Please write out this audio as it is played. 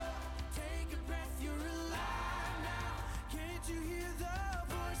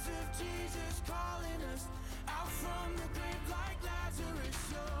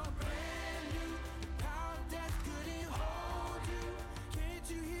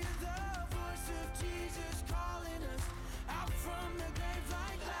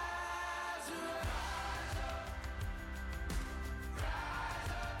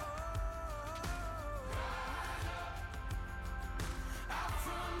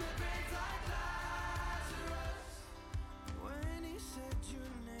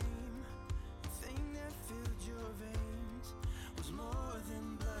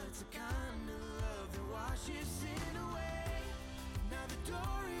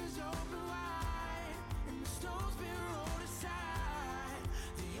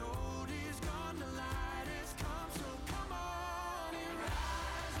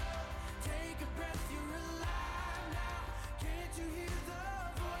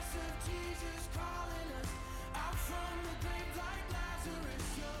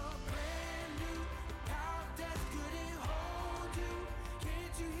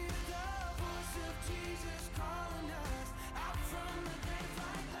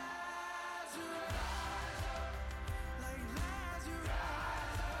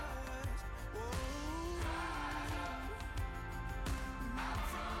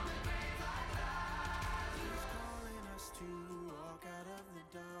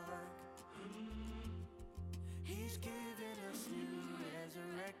He's given us new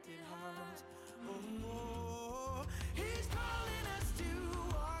resurrected hearts. Oh, He's calling us to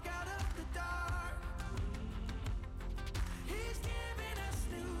walk out of the dark. He's given us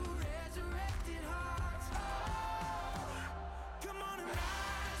new resurrected hearts. Oh, come on and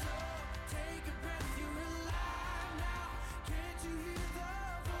rise up, take a breath, you're alive now. Can't you hear the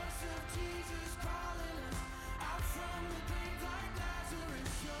voice of Jesus calling us out from the grave like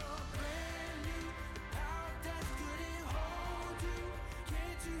Lazarus? You're brand new, the power of death couldn't hold you.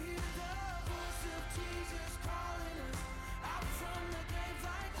 Can't you hear the voice of Jesus calling us out from the grave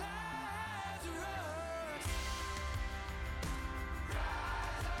like Lazarus?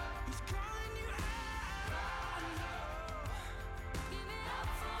 He's calling you out. Give it up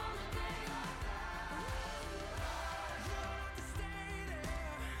from the grave like Lazarus. You don't have to stay there.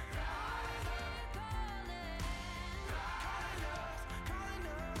 Rise up, calling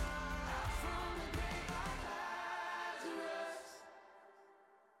us out from the grave like Lazarus.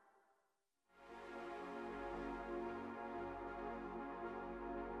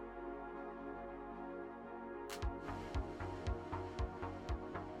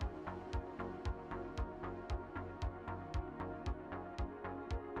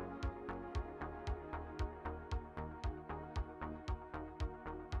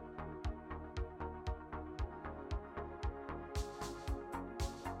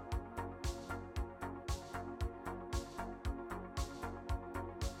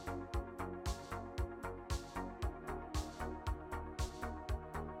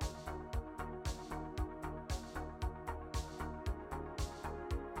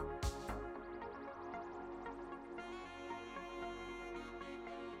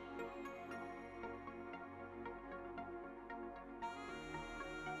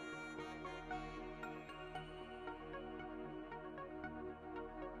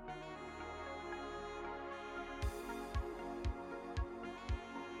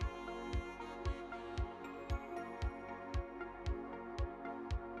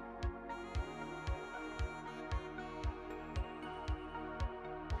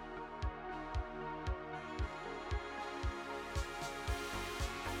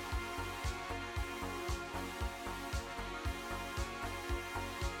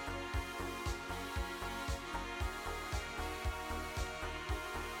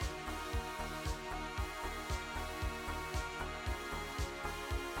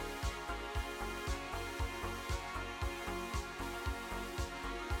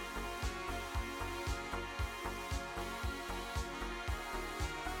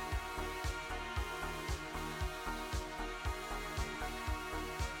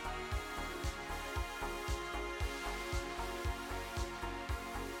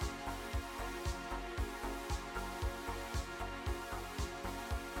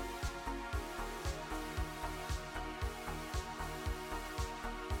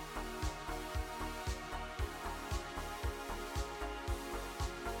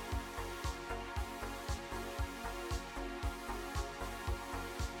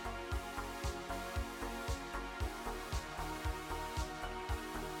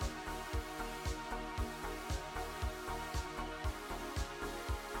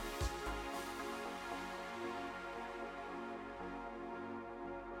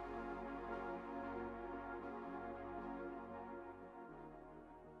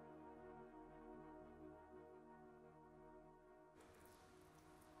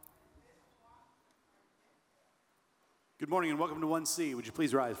 Good morning and welcome to 1C. Would you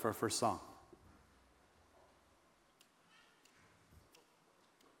please rise for our first song?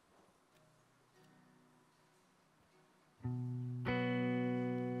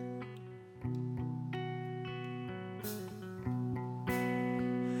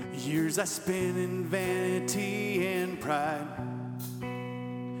 Years I spent in vanity and pride,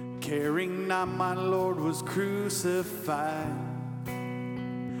 caring not my Lord was crucified.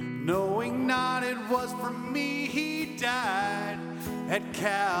 Knowing not it was for me he died at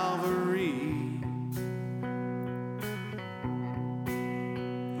Calvary.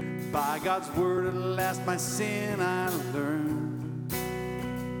 By God's word at last my sin I learned.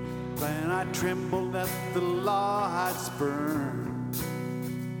 When I trembled at the law I'd spurned,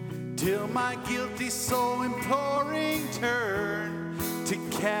 till my guilty soul imploring turned to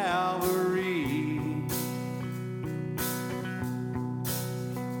Calvary.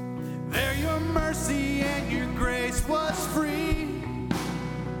 There your mercy and your grace was free.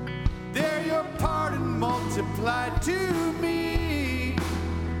 There your pardon multiplied to me.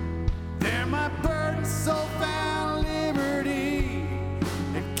 There my burdened soul found liberty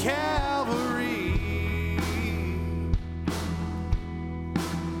at Calvary.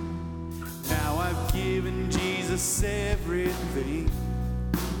 Now I've given Jesus Jesus everything.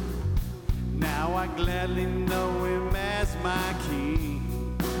 Now I gladly know him as my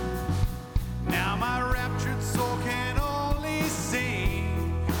King. Now my raptured soul can only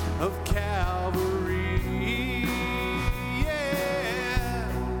sing of Calvary.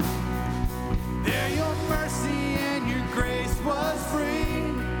 Yeah. There your mercy and your grace was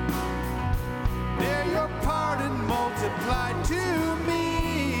free. There your pardon multiplied to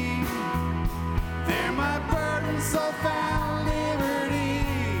me. There my burden so found liberty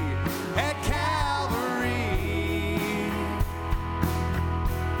at Calvary.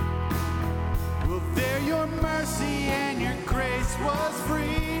 Well, there your mercy and your grace was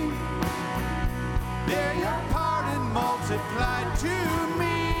free. There your pardon multiplied to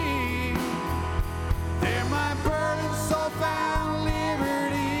me. There my burden so found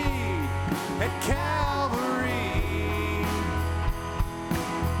liberty at Calvary.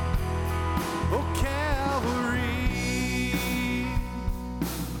 Oh, Calvary.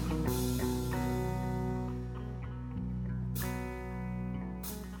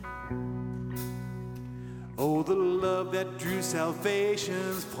 Oh, the love that drew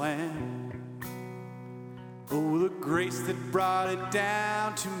salvation's plan. Oh, the grace that brought it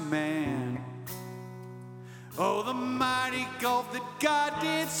down to man. Oh, the mighty gulf that God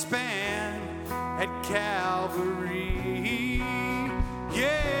did span at Calvary.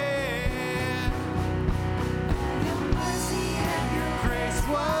 Yeah. Your mercy and your grace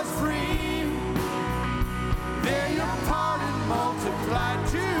was free. There your pardon multiplied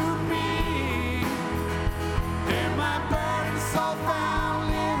to me. There my burden so found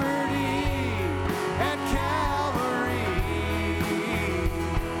liberty at Calvary.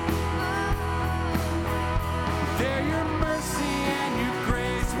 There your mercy and your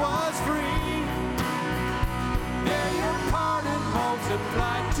grace was free. There your pardon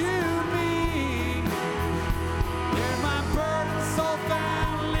multiplied to me. There my burden so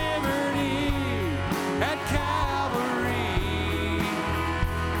found liberty at Calvary.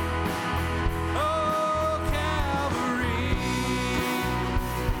 Oh, Calvary.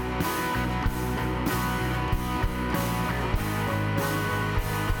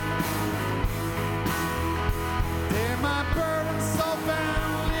 There my burden so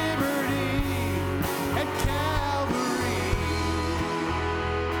found liberty at Calvary.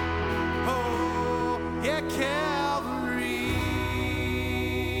 Oh, yeah, Calvary.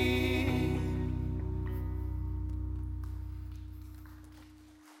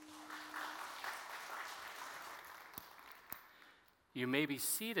 You may be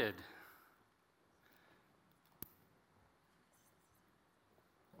seated.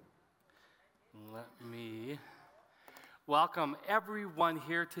 Let me welcome everyone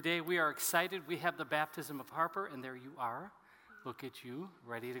here today. We are excited. We have the baptism of Harper, and there you are. Look at you,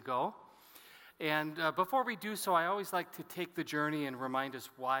 ready to go. And before we do so, I always like to take the journey and remind us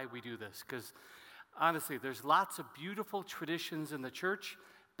why we do this, because honestly, there's lots of beautiful traditions in the church.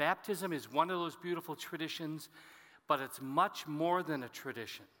 Baptism is one of those beautiful traditions, but it's much more than a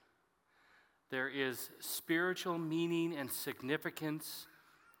tradition. There is spiritual meaning and significance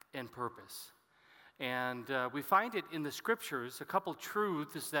and purpose. And we find it in the scriptures, a couple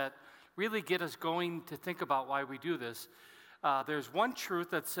truths that really get us going to think about why we do this. There's one truth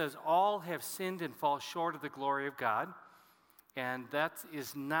that says all have sinned and fall short of the glory of God, and that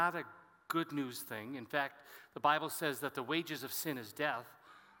is not a good news thing. In fact, the Bible says that the wages of sin is death.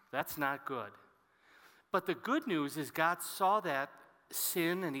 That's not good. But the good news is God saw that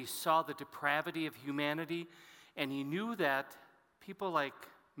sin and he saw the depravity of humanity, and he knew that people like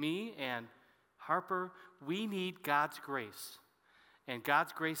me and Harper, we need God's grace. And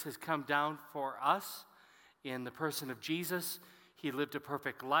God's grace has come down for us in the person of Jesus. He lived a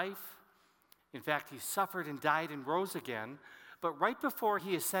perfect life. In fact, he suffered and died and rose again. But right before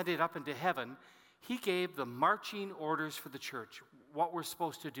he ascended up into heaven, he gave the marching orders for the church, what we're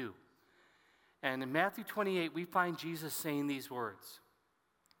supposed to do. And in Matthew 28, we find Jesus saying these words: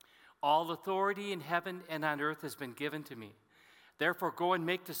 "All authority in heaven and on earth has been given to me. Therefore, go and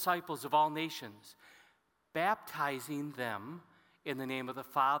make disciples of all nations, baptizing them in the name of the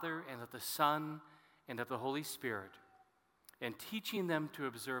Father and of the Son and of the Holy Spirit, and teaching them to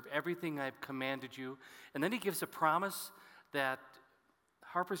observe everything I've commanded you." And then he gives a promise that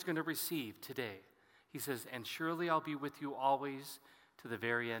Harper's going to receive today. He says, "And surely I'll be with you always to the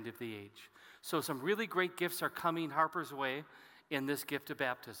very end of the age." So some really great gifts are coming Harper's way in this gift of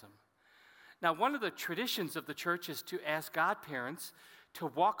baptism. Now, one of the traditions of the church is to ask godparents to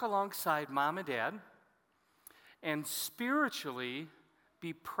walk alongside mom and dad and spiritually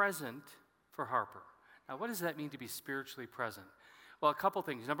be present for Harper. Now, what does that mean to be spiritually present? Well, a couple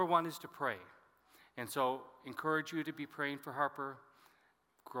things. Number one is to pray. And so encourage you to be praying for Harper.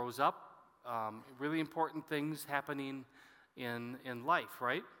 Grows up, really important things happening in life,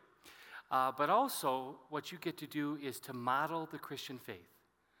 right? But also what you get to do is to model the Christian faith.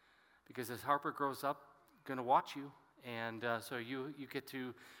 Because as Harper grows up, going to watch you. And so you get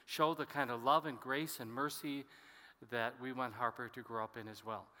to show the kind of love and grace and mercy that we want Harper to grow up in as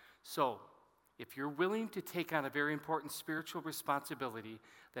well. So if you're willing to take on a very important spiritual responsibility,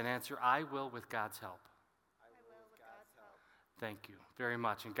 then answer, I will with God's help. I will with God's help. Thank you very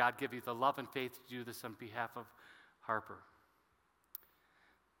much. And God give you the love and faith to do this on behalf of Harper.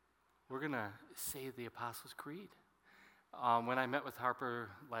 We're going to say the Apostles' Creed. When I met with Harper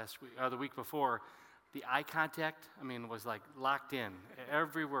last week, or the week before, the eye contact, was like locked in,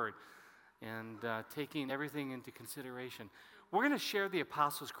 every word, and taking everything into consideration. We're going to share the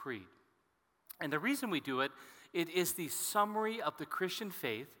Apostles' Creed. And the reason we do it is the summary of the Christian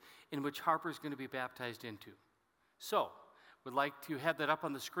faith in which Harper is going to be baptized into. So, we'd like to have that up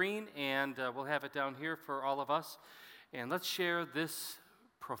on the screen, and we'll have it down here for all of us. And let's share this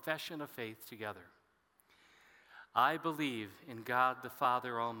profession of faith together. I believe in God the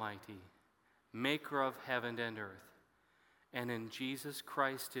Father Almighty, maker of heaven and earth, and in Jesus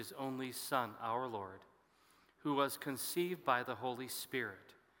Christ, his only Son, our Lord, who was conceived by the Holy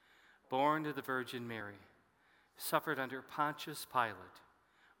Spirit, born of the Virgin Mary, suffered under Pontius Pilate,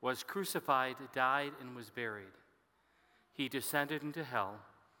 was crucified, died, and was buried. He descended into hell,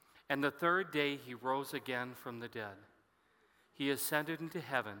 and the third day he rose again from the dead. He ascended into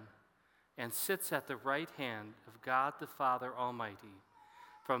heaven and sits at the right hand of God the Father Almighty.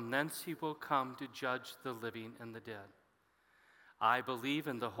 From thence he will come to judge the living and the dead. I believe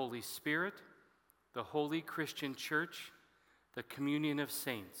in the Holy Spirit, the holy Christian church, the communion of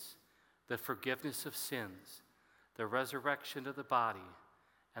saints, the forgiveness of sins, the resurrection of the body,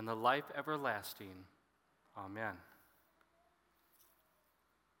 and the life everlasting. Amen.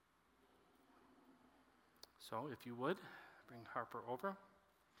 So, if you would, bring Harper over.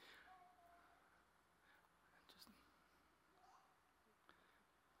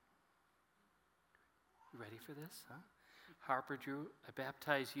 You ready for this, huh? Harper Drew, I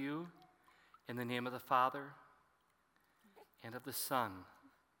baptize you in the name of the Father, and of the Son,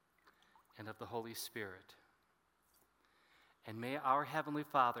 and of the Holy Spirit. And may our Heavenly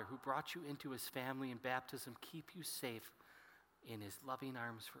Father, who brought you into his family in baptism, keep you safe in his loving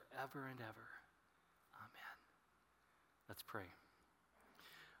arms forever and ever. Amen. Let's pray.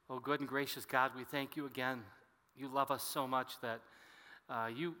 Oh, good and gracious God, we thank you again. You love us so much that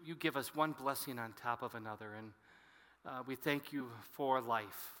you give us one blessing on top of another. And we thank you for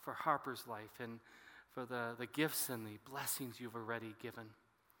life, for Harper's life, and for the gifts and the blessings you've already given.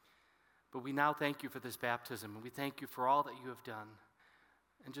 But we now thank you for this baptism, and we thank you for all that you have done.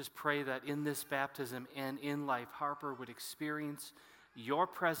 And just pray that in this baptism and in life, Harper would experience your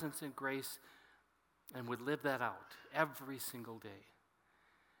presence and grace and would live that out every single day.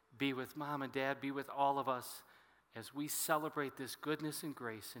 Be with Mom and Dad, be with all of us as we celebrate this goodness and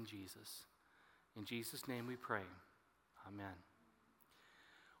grace in Jesus. In Jesus' name we pray. Amen.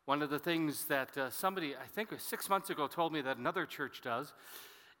 One of the things that somebody, I think 6 months ago, told me that another church does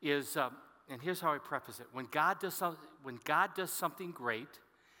is, and here's how I preface it, when God does something great,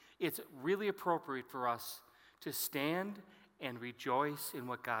 it's really appropriate for us to stand and rejoice in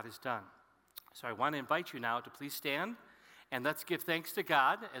what God has done. So I want to invite you now to please stand, and let's give thanks to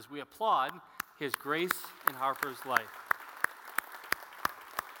God as we applaud his grace in Harper's life.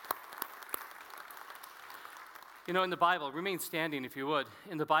 You know, in the Bible, remain standing if you would.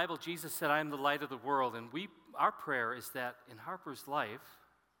 In the Bible, Jesus said, I am the light of the world. And our prayer is that in Harper's life,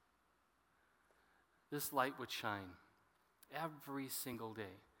 this light would shine every single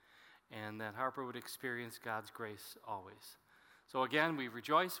day. And that Harper would experience God's grace always. So again, we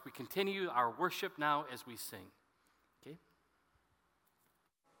rejoice. We continue our worship now as we sing. Okay?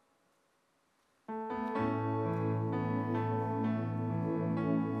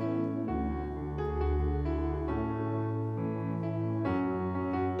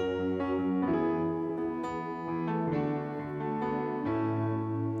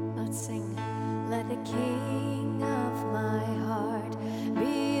 Let's sing. Let the King of my heart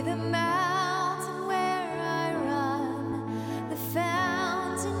be the mountain where I run, the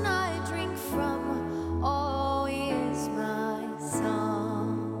fountain I drink from. Oh, he is my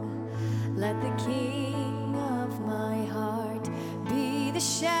song. Let the King of my heart be the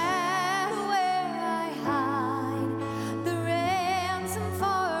shadow where I hide, the ransom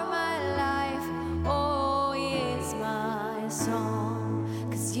for my life. Oh, he is my song,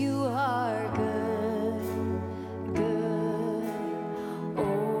 'cause you are good, good.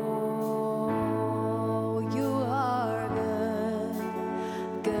 Oh,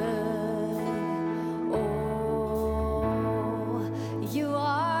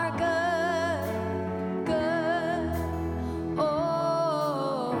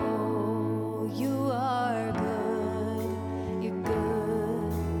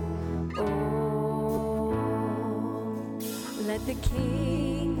 Let the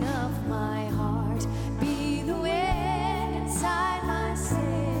king of my heart be the wind inside my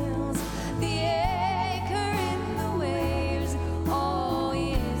sails, the anchor in the waves. Oh,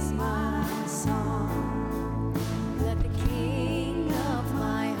 he is my song. Let the king of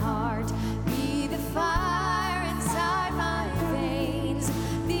my heart be the fire inside my veins,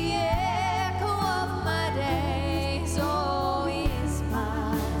 the echo of my days. Oh, he is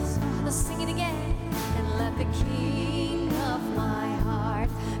my song. Let's sing it again. And let the king of my heart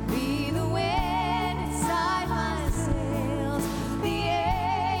be the wind inside my sails, the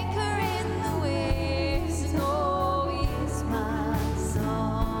anchor in the waves. Oh, he is my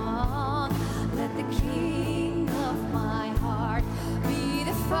song. Let the king of my heart be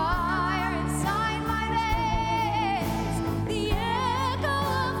the fire inside my veins, the echo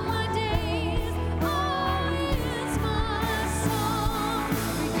of my days. Oh, he is my song.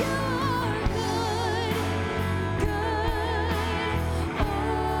 You're good, good. Oh,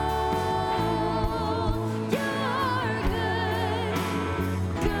 you're good,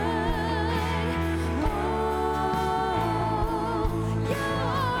 good. Oh,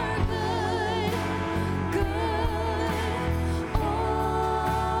 you're good, good. Oh,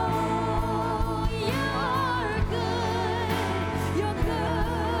 you're good, you're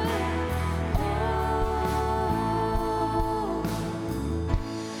good. Oh,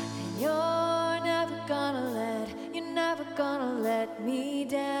 you're never gonna let me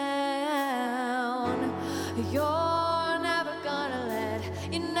down. You're never gonna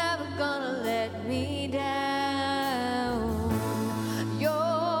let me down.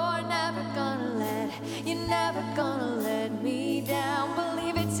 You're never gonna let me down.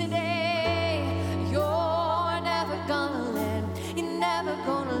 Believe it today. You're never gonna let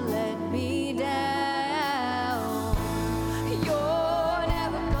me down. You're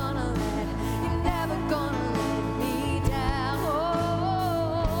never gonna let me down.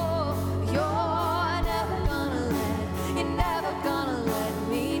 Oh, you're never gonna let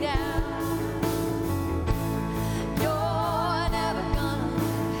me down. You're never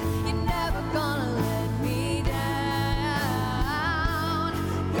gonna let me down.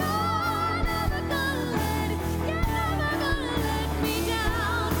 You're never gonna let me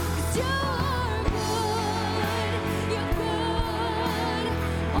down. 'Cause you're good, you're good.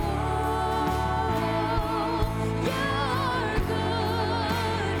 Oh, you're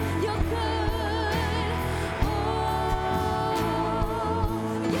good, you're good. Oh,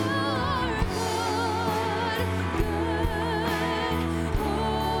 you're good, good. Oh,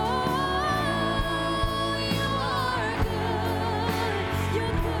 you're good,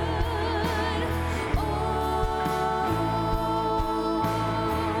 you're good. Oh,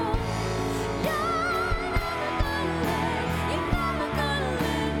 you're never gonna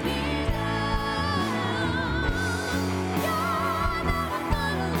let me down. You're never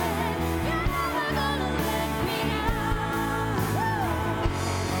gonna let me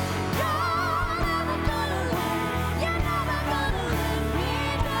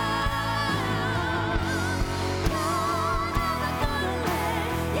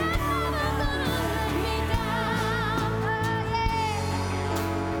down.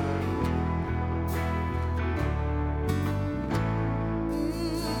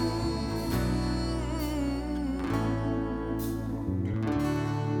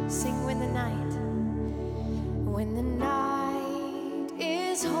 Sing when the night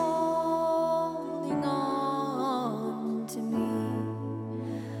is holding on to me.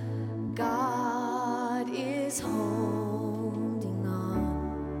 God is holding on.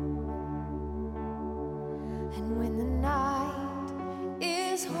 And when the night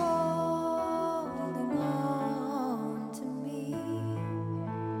is holding on to me,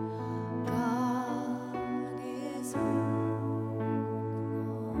 God is holding on.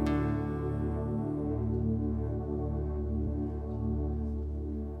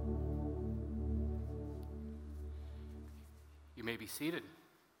 You may be seated.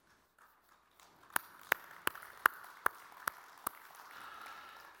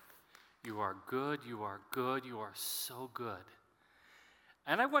 You are good, you are good, you are so good.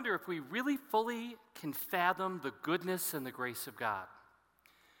 And I wonder if we really fully can fathom the goodness and the grace of God.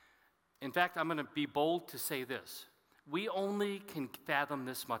 In fact, I'm going to be bold to say this. We only can fathom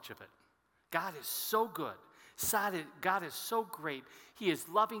this much of it. God is so good. God is so great. He is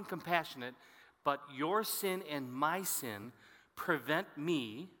loving, compassionate, but your sin and my sin prevent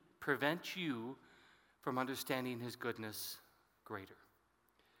you from understanding his goodness greater.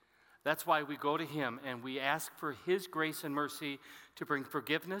 That's why we go to him and we ask for his grace and mercy to bring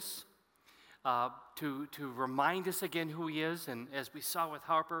forgiveness, to remind us again who he is. And as we saw with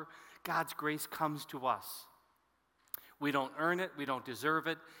Harper, God's grace comes to us. We don't earn it. We don't deserve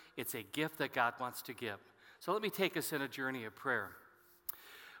it. It's a gift that God wants to give. So let me take us in a journey of prayer.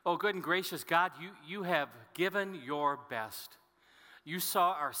 Oh, good and gracious God, you have given your best. You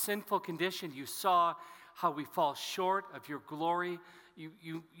saw our sinful condition. You saw how we fall short of your glory.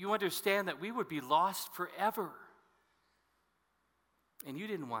 You understand that we would be lost forever. And you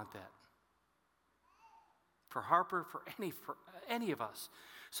didn't want that for Harper, for any of us.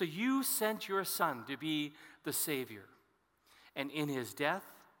 So you sent your Son to be the Savior. And in his death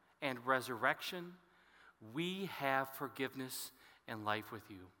and resurrection, we have forgiveness and life with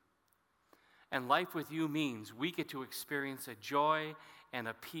you. And life with you means we get to experience a joy and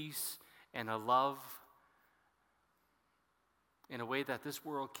a peace and a love in a way that this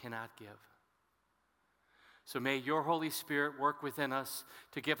world cannot give. So may your Holy Spirit work within us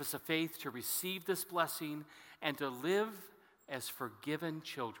to give us a faith to receive this blessing and to live as forgiven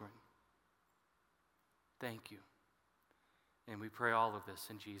children. Thank you. And we pray all of this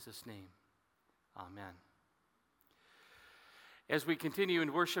in Jesus' name. Amen. As we continue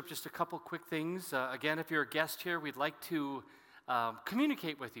in worship, just a couple quick things. Again, if you're a guest here, we'd like to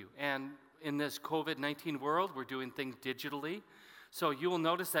communicate with you. And in this COVID-19 world, we're doing things digitally. So you will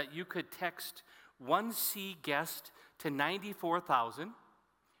notice that you could text 1C guest to 94,000.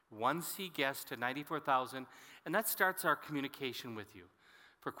 1C guest to 94,000. And that starts our communication with you.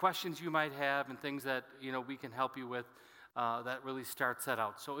 For questions you might have and things that we can help you with, that really starts that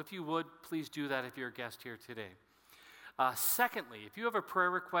out. So if you would, please do that if you're a guest here today. Secondly, if you have a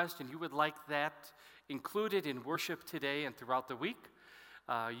prayer request and you would like that included in worship today and throughout the week,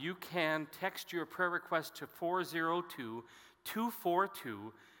 you can text your prayer request to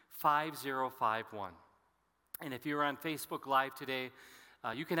 402-242-5051. And if you're on Facebook Live today,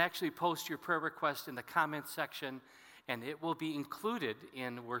 you can actually post your prayer request in the comments section, and it will be included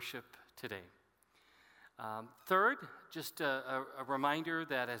in worship today. Third, just a reminder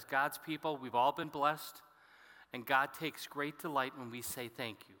that as God's people, we've all been blessed, and God takes great delight when we say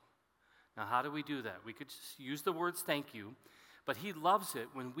thank you. Now, how do we do that? We could just use the words thank you, but he loves it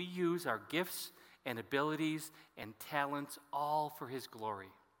when we use our gifts and abilities and talents all for his glory.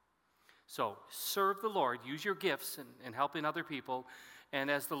 So serve the Lord, use your gifts in helping other people,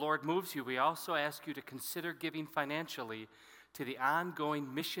 and as the Lord moves you, we also ask you to consider giving financially to the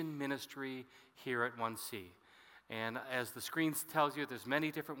ongoing mission ministry here at 1C. And as the screen tells you, there's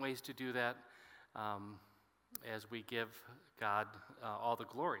many different ways to do that as we give God all the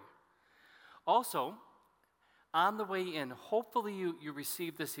glory. Also, on the way in, hopefully you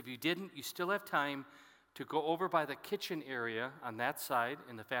received this. If you didn't, you still have time to go over by the kitchen area on that side,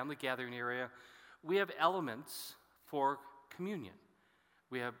 in the family gathering area. We have elements for communion.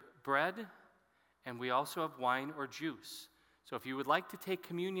 We have bread, and we also have wine or juice. So if you would like to take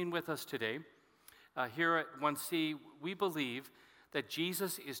communion with us today, here at 1C, we believe that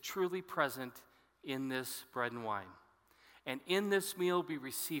Jesus is truly present in this bread and wine. And in this meal, we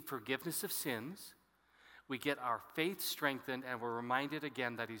receive forgiveness of sins, we get our faith strengthened, and we're reminded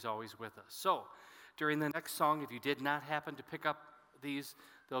again that he's always with us. So, during the next song, if you did not happen to pick up these,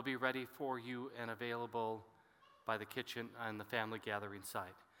 they'll be ready for you and available by the kitchen on the family gathering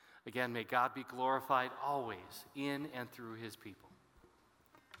side. Again, may God be glorified always in and through his people.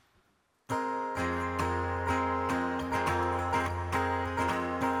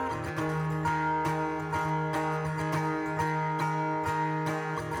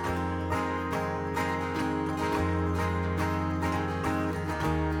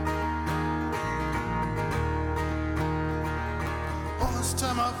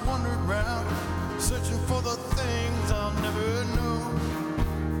 I've wandered round, searching for the things I'll never know.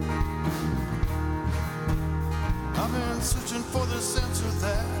 I've been searching for this answer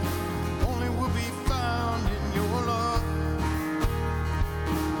that only will be found in your love.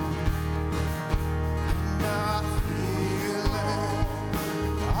 And I feel that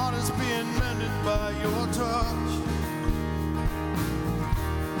my heart is being mended by your touch.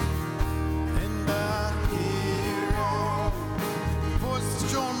 And I hear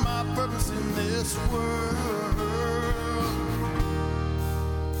voices showing my purpose in this world.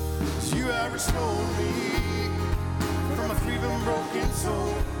 'Cause you have restored me from a grieving broken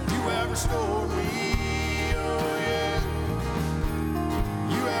soul. You have restored me, oh yeah.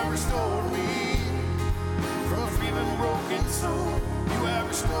 You have restored me from a grieving broken soul. You have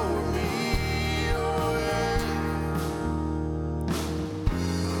restored me, oh yeah.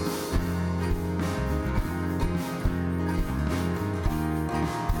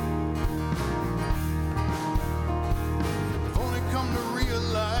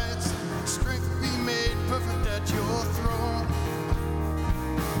 Perfect at your throne,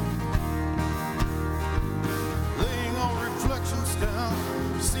 laying all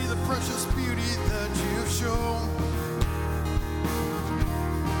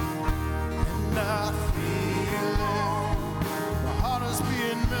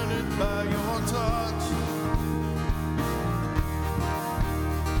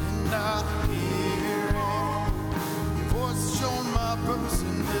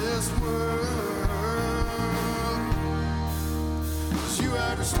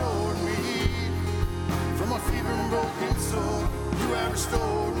restored me from a fever and broken soul. You have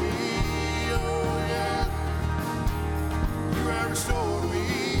restored me, oh yeah. You have restored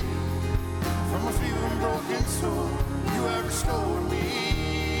me from a fever and broken soul. You have restored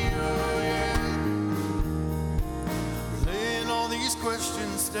me, oh yeah. Laying all these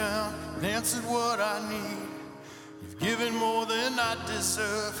questions down and answered what I need. You've given more than I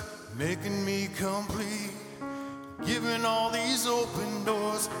deserve, making me complete. Giving all these open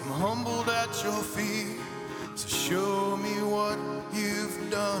doors, I'm humbled at your feet. So show me what you've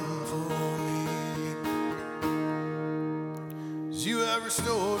done for me. 'Cause you have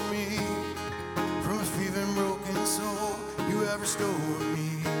restored me from a fever and broken soul. You have restored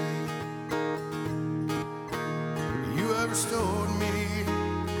me. You have restored me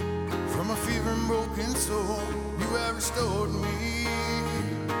from a fever and broken soul. You have restored me.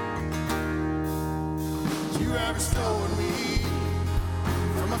 You have restored me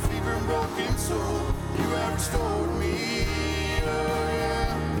from a fever and broken soul. You have restored me, oh yeah.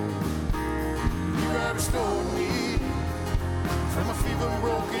 You have restored me from a fever and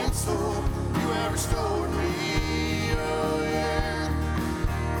broken soul. You have restored me, oh yeah.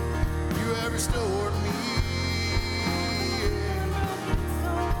 You have restored me.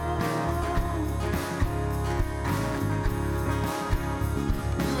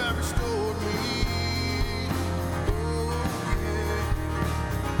 You have restored me.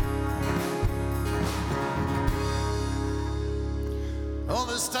 All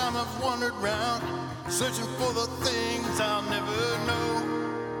this time I've wandered round, searching for the things I'll never know.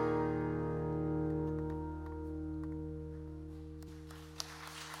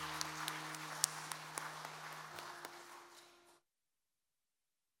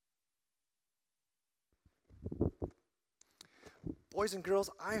 Boys and girls,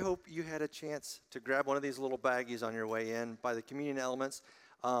 I hope you had a chance to grab one of these little baggies on your way in by the communion elements.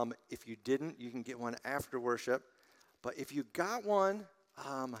 If you didn't, you can get one after worship. But if you got one,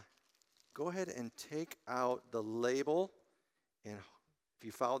 go ahead and take out the label. And if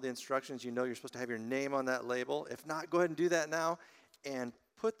you follow the instructions, you know you're supposed to have your name on that label. If not, go ahead and do that now and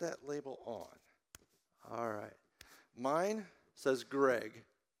put that label on. All right. Mine says Greg.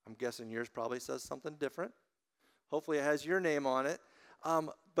 I'm guessing yours probably says something different. Hopefully it has your name on it.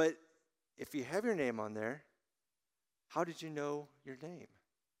 But if you have your name on there, how did you know your name?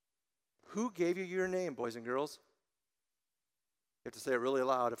 Who gave you your name, boys and girls? You have to say it really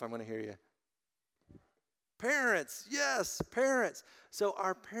loud if I'm going to hear you. Parents, yes, parents. So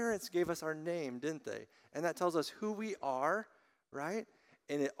our parents gave us our name, didn't they? And that tells us who we are, right?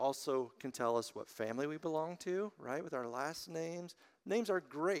 And it also can tell us what family we belong to, right? With our last names. Names are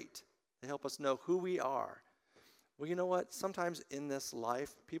great. They help us know who we are. Well, you know what? Sometimes in this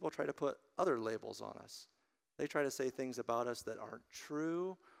life, people try to put other labels on us. They try to say things about us that aren't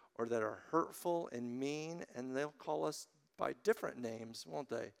true or that are hurtful and mean, and they'll call us by different names, won't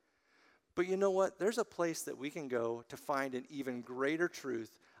they? But you know what? There's a place that we can go to find an even greater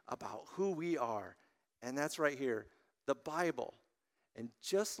truth about who we are, and that's right here, the Bible. And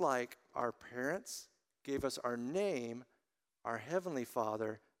just like our parents gave us our name, our Heavenly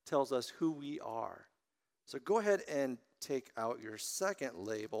Father tells us who we are. So go ahead and take out your second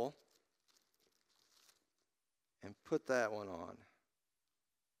label and put that one on.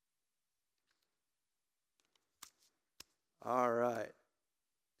 All right.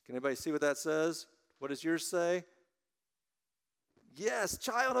 Can anybody see what that says? What does yours say? Yes,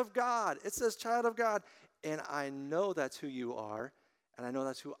 child of God. It says child of God. And I know that's who you are, and I know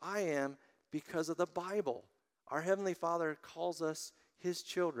that's who I am because of the Bible. Our Heavenly Father calls us His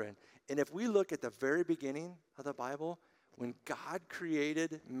children. And if we look at the very beginning of the Bible, when God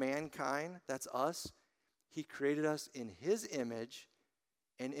created mankind, that's us, He created us in His image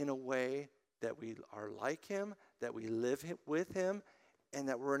and in a way that we are like Him, that we live with Him, and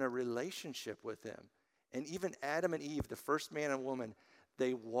that we're in a relationship with Him. And even Adam and Eve, the first man and woman,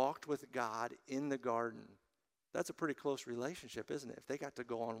 they walked with God in the garden. That's a pretty close relationship, isn't it? If they got to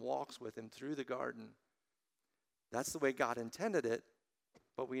go on walks with Him through the garden. That's the way God intended it,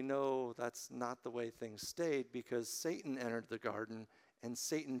 but we know that's not the way things stayed because Satan entered the garden, and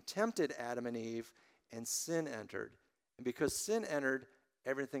Satan tempted Adam and Eve, and sin entered. And because sin entered,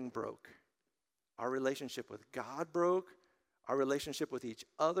 everything broke. Our relationship with God broke. Our relationship with each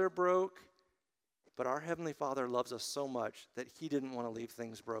other broke. But our Heavenly Father loves us so much that He didn't want to leave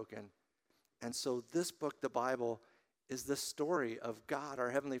things broken. And so this book, the Bible, is the story of God, our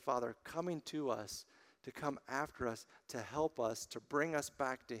Heavenly Father, coming to us, to come after us, to help us, to bring us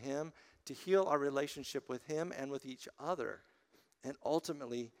back to Him, to heal our relationship with Him and with each other. And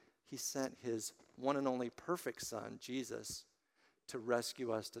ultimately, He sent His one and only perfect Son, Jesus, to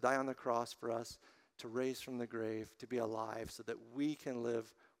rescue us, to die on the cross for us, to raise from the grave, to be alive so that we can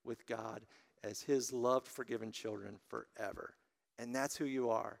live with God as his loved, forgiven children forever. And that's who you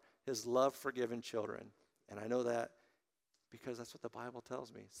are, his loved, forgiven children. And I know that because that's what the Bible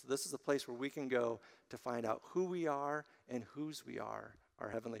tells me. So this is a place where we can go to find out who we are and whose we are, our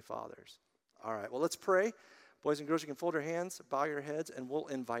Heavenly Fathers. All right, well, let's pray. Boys and girls, you can fold your hands, bow your heads, and we'll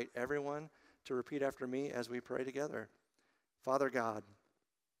invite everyone to repeat after me as we pray together. Father God,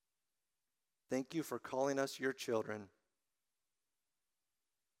 thank you for calling us your children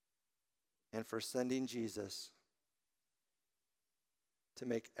and for sending Jesus to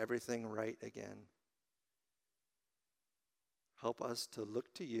make everything right again. Help us to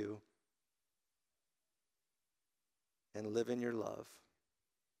look to you and live in your love.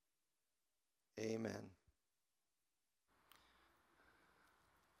 Amen.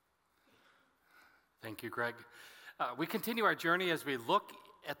 Thank you, Greg. We continue our journey as we look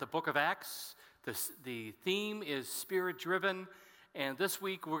at the book of Acts. The theme is spirit-driven, and this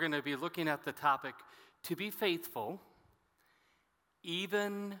week we're going to be looking at the topic, to be faithful,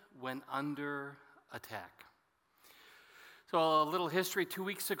 even when under attack. So a little history. 2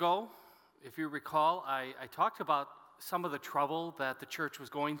 weeks ago, if you recall, I talked about some of the trouble that the church was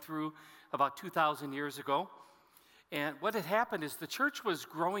going through about 2,000 years ago. And what had happened is the church was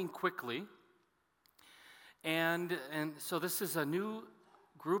growing quickly. And so this is a new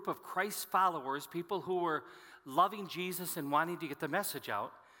group of Christ followers, people who were loving Jesus and wanting to get the message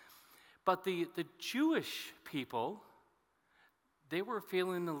out. But the Jewish people, they were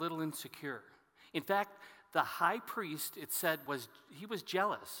feeling a little insecure. In fact, the high priest, it said, was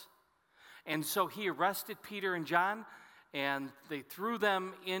jealous. And so he arrested Peter and John, and they threw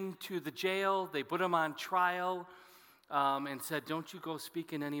them into the jail. They put them on trial and said, don't you go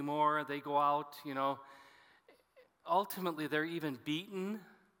speaking anymore. They go out, Ultimately, they're even beaten,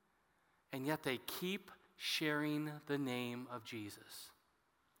 and yet they keep sharing the name of Jesus.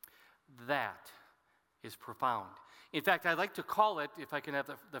 That is profound. In fact, I'd like to call it, if I can have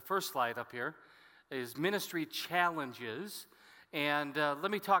the first slide up here, is Ministry Challenges. And let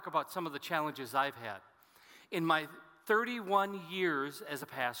me talk about some of the challenges I've had. In my 31 years as a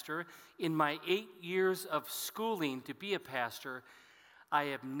pastor, in my 8 years of schooling to be a pastor, I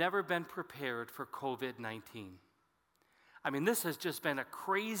have never been prepared for COVID-19. I mean, this has just been a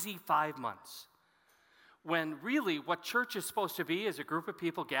crazy 5 months. When really what church is supposed to be is a group of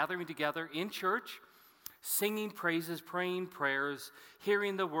people gathering together in church, singing praises, praying prayers,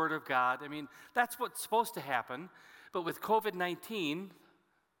 hearing the word of God. I mean, that's what's supposed to happen. But with COVID-19,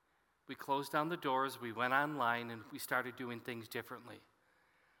 we closed down the doors, we went online, and we started doing things differently.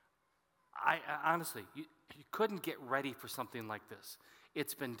 I honestly, you couldn't get ready for something like this.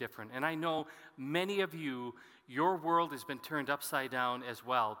 It's been different. And I know many of you, your world has been turned upside down as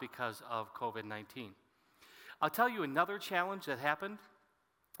well because of COVID-19. I'll tell you another challenge that happened.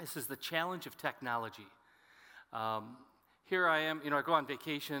 This is the challenge of technology. Here I am, I go on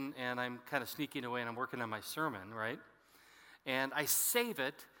vacation and I'm kind of sneaking away and I'm working on my sermon, right? And I save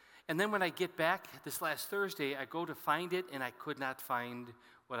it, and then when I get back this last Thursday, I go to find it and I could not find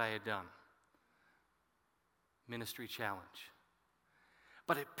what I had done. Ministry challenge.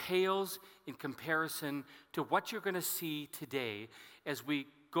 But it pales in comparison to what you're going to see today as we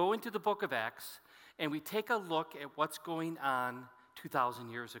go into the book of Acts and we take a look at what's going on 2,000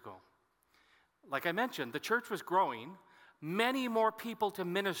 years ago. Like I mentioned, the church was growing, many more people to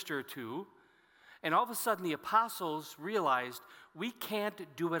minister to, and all of a sudden the apostles realized we can't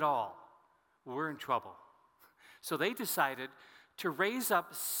do it all. We're in trouble. So they decided to raise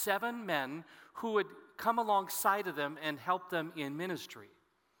up 7 men who would come alongside of them and help them in ministry.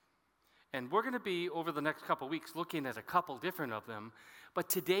 And we're going to be, over the next couple weeks, looking at a couple different of them. But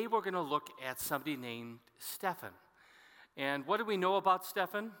today we're going to look at somebody named Stephen. And what do we know about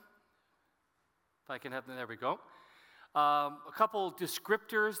Stephen? If I can have them, there we go. A couple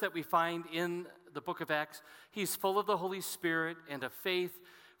descriptors that we find in the book of Acts. He's full of the Holy Spirit and of faith,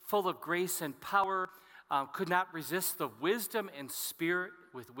 full of grace and power, could not resist the wisdom and spirit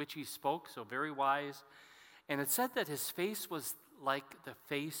with which he spoke, so very wise. And it said that his face was like the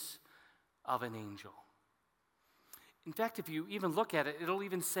face of an angel. In fact, if you even look at it, it'll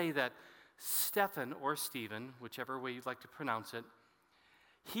even say that Stephen, or Stephen, whichever way you'd like to pronounce it,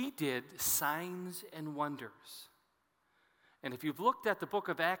 he did signs and wonders. And if you've looked at the book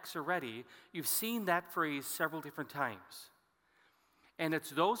of Acts already, you've seen that phrase several different times. And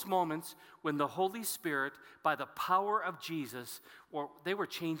it's those moments when the Holy Spirit, by the power of Jesus, they were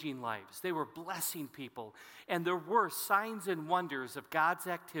changing lives. They were blessing people. And there were signs and wonders of God's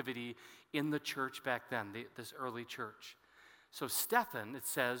activity in the church back then, this early church. So Stephen, it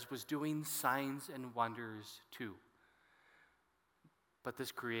says, was doing signs and wonders too. But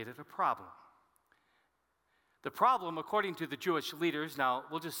this created a problem. The problem, according to the Jewish leaders, now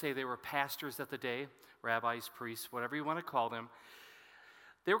we'll just say they were pastors at the day, rabbis, priests, whatever you want to call them,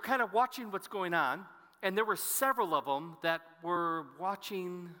 they were kind of watching what's going on, and there were several of them that were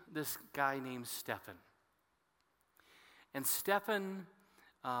watching this guy named Stephen. And Stephen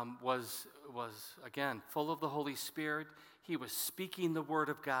was again full of the Holy Spirit. He was speaking the word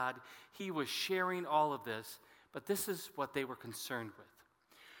of God. He was sharing all of this, but this is what they were concerned with.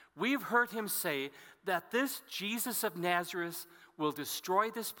 We've heard him say that this Jesus of Nazareth will destroy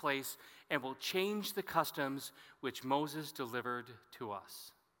this place and will change the customs which Moses delivered to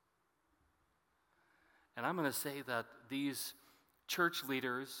us. And I'm going to say that these church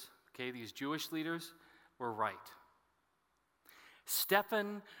leaders, these Jewish leaders, were right.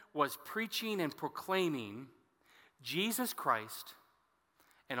 Stephen was preaching and proclaiming Jesus Christ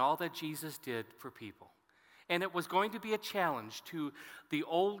and all that Jesus did for people. And it was going to be a challenge to the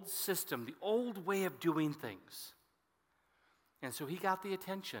old system, the old way of doing things. And so he got the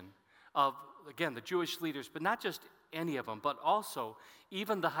attention of, again, the Jewish leaders, but not just any of them, but also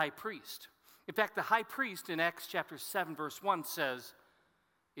even the high priest. In fact, the high priest in Acts chapter 7, verse 1 says,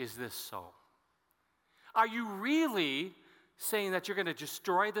 "Is this so? Are you really saying that you're going to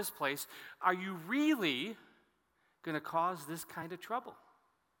destroy this place? Are you really going to cause this kind of trouble?"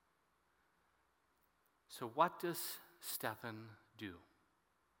 So what does Stephen do?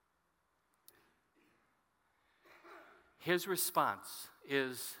 His response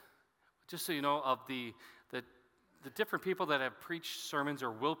is, just so you know, of the different people that have preached sermons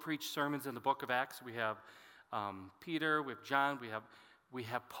or will preach sermons in the book of Acts, we have Peter, we have John, we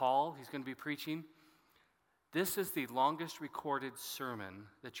have Paul, he's going to be preaching. This is the longest recorded sermon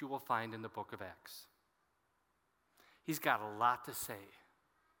that you will find in the book of Acts. He's got a lot to say.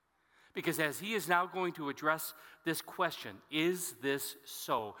 Because as he is now going to address this question, is this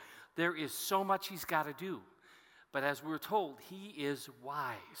so? There is so much he's got to do. But as we're told, he is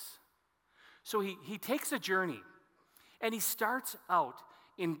wise. So he takes a journey, and he starts out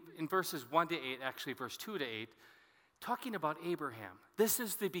in verses 1 to 8, actually verse 2 to 8, talking about Abraham. This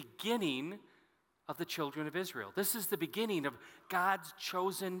is the beginning of the children of Israel. This is the beginning of God's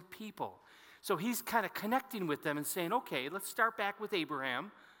chosen people. So he's kind of connecting with them and saying, okay, let's start back with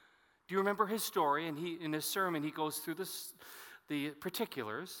Abraham. Do you remember his story? And in his sermon, he goes through the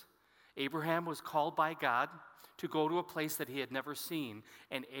particulars. Abraham was called by God to go to a place that he had never seen,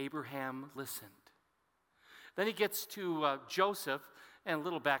 and Abraham listened. Then he gets to Joseph, and a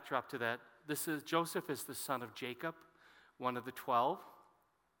little backdrop to that. Joseph is the son of Jacob, one of the 12,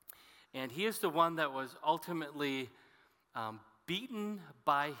 and he is the one that was ultimately beaten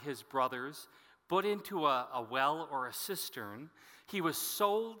by his brothers, put into a well or a cistern. He was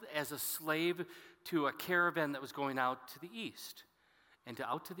sold as a slave to a caravan that was going out to the east. And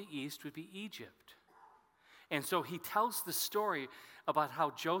out to the east would be Egypt. And so he tells the story about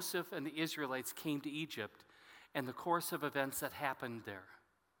how Joseph and the Israelites came to Egypt and the course of events that happened there,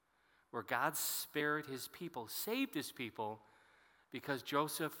 where God spared his people, saved his people, because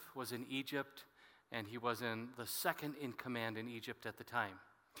Joseph was in Egypt and he was the second in command in Egypt at the time.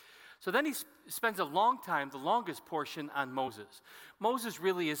 So then he spends a long time, the longest portion, on Moses. Moses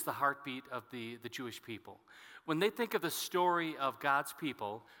really is the heartbeat of the Jewish people. When they think of the story of God's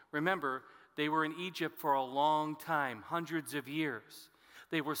people, remember, they were in Egypt for a long time, hundreds of years.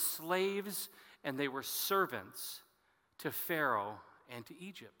 They were slaves and they were servants to Pharaoh and to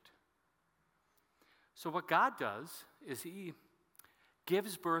Egypt. So what God does is he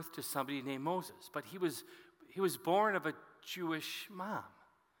gives birth to somebody named Moses, but he was born of a Jewish mom.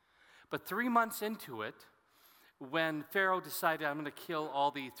 But 3 months into it, when Pharaoh decided, I'm going to kill all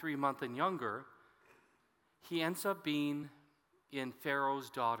the 3-month and younger, he ends up being in Pharaoh's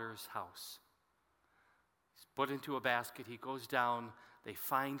daughter's house. He's put into a basket. He goes down. They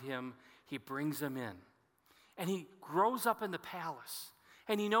find him. He brings him in. And he grows up in the palace.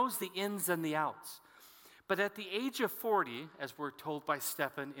 And he knows the ins and the outs. But at the age of 40, as we're told by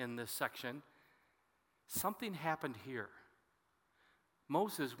Stephen in this section, something happened here.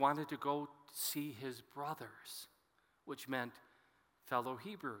 Moses wanted to go see his brothers, which meant fellow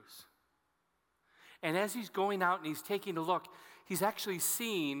Hebrews. And as he's going out and he's taking a look, he's actually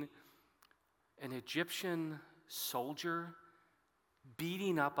seeing an Egyptian soldier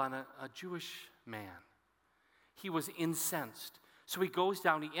beating up on a Jewish man. He was incensed. So he goes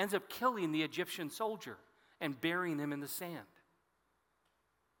down, he ends up killing the Egyptian soldier and burying him in the sand.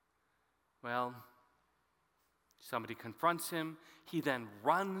 Well, somebody confronts him. He then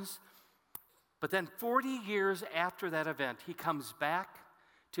runs But then 40 years after that event, he comes back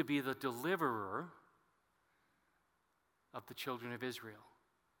to be the deliverer of the children of Israel.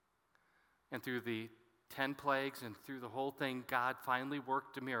 And through the 10 plagues and through the whole thing, God finally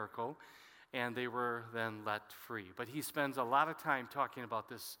worked a miracle, and they were then let free. But he spends a lot of time talking about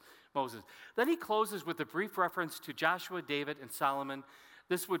this Moses. Then he closes with a brief reference to Joshua, David, and Solomon.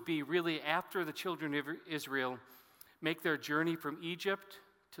 This would be really after the children of Israel make their journey from Egypt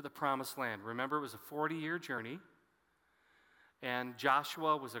to the Promised Land. Remember, it was a 40-year journey, and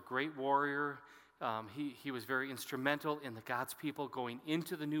Joshua was a great warrior. He was very instrumental in the God's people going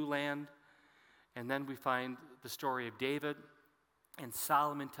into the new land. And then we find the story of David and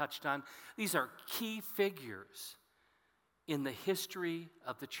Solomon touched on. These are key figures in the history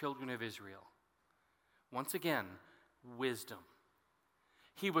of the children of Israel. Once again, wisdom.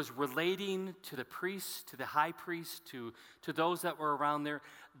 He was relating to the priests, to the high priest, to those that were around there.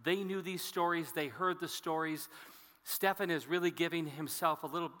 They knew these stories. They heard the stories. Stephen is really giving himself a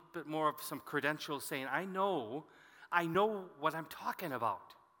little bit more of some credentials, saying, I know what I'm talking about.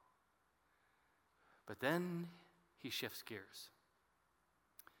 But then he shifts gears.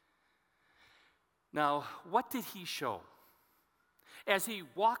 Now, what did he show? As he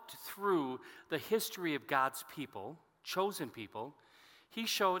walked through the history of God's people, chosen people, he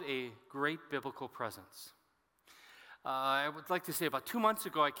showed a great biblical presence. I would like to say about 2 months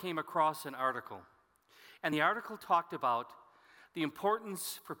ago, I came across an article. And the article talked about the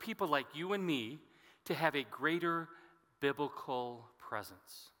importance for people like you and me to have a greater biblical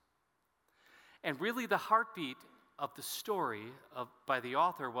presence. And really the heartbeat of the story by the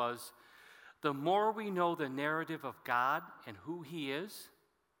author was, the more we know the narrative of God and who he is,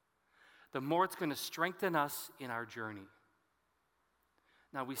 the more it's going to strengthen us in our journey.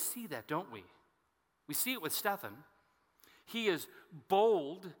 Now we see that, don't we? We see it with Stephen. He is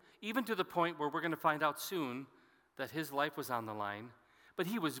bold, even to the point where we're going to find out soon that his life was on the line. But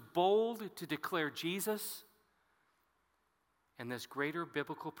he was bold to declare Jesus, and this greater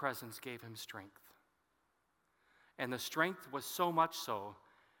biblical presence gave him strength. And the strength was so much so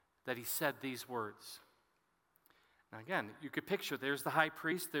that he said these words. Now again, you could picture, there's the high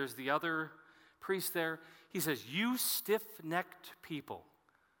priest, there's the other priest there. He says, you stiff-necked people.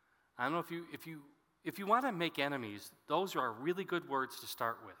 I don't know if you want to make enemies, those are really good words to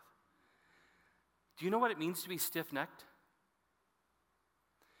start with. Do you know what it means to be stiff-necked?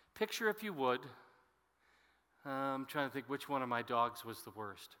 Picture, if you would, I'm trying to think which one of my dogs was the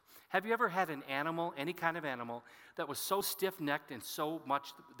worst. Have you ever had an animal, any kind of animal, that was so stiff-necked and so much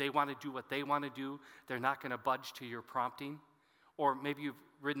they want to do what they want to do, they're not going to budge to your prompting? Or maybe you've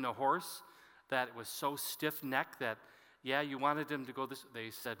ridden a horse that it was so stiff-necked that, yeah, you wanted them to go this,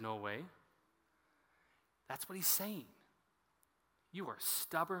 they said no way. That's what he's saying. You are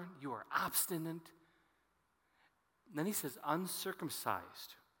stubborn, you are obstinate. And then he says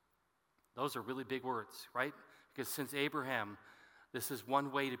uncircumcised. Those are really big words, right? Because since Abraham, this is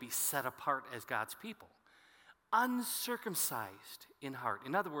one way to be set apart as God's people. Uncircumcised in heart.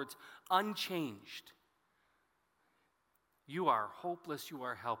 In other words, unchanged. You are hopeless, you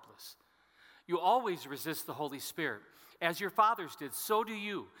are helpless. You always resist the Holy Spirit. As your fathers did, so do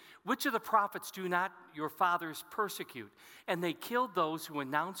you. Which of the prophets do not your fathers persecute? And they killed those who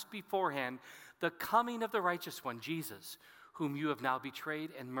announced beforehand the coming of the righteous one, Jesus, whom you have now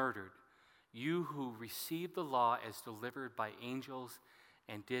betrayed and murdered. You who received the law as delivered by angels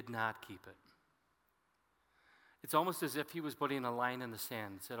and did not keep it. It's almost as if he was putting a line in the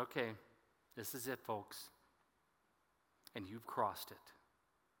sand and said, okay, this is it, folks. And you've crossed it.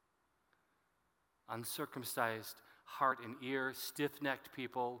 Uncircumcised heart and ear, stiff-necked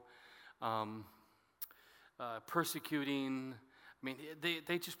people, persecuting. I mean,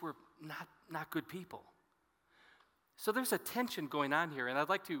 they just were not good people. So there's a tension going on here, and I'd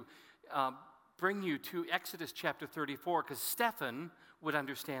like to bring you to Exodus chapter 34, because Stephen would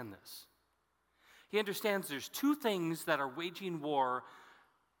understand this. He understands there's two things that are waging war,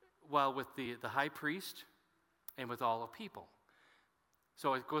 well, with the high priest and with all of people.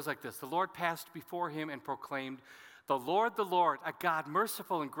 So it goes like this. The Lord passed before him and proclaimed, the Lord, a God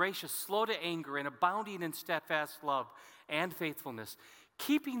merciful and gracious, slow to anger and abounding in steadfast love and faithfulness,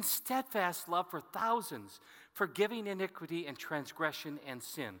 keeping steadfast love for thousands, forgiving iniquity and transgression and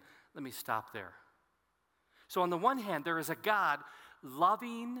sin. Let me stop there. So on the one hand, there is a God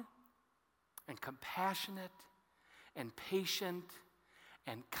loving and compassionate and patient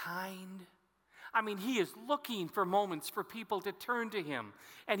and kind. I mean, he is looking for moments for people to turn to him,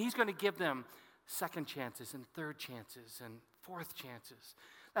 and he's going to give them second chances and third chances and fourth chances.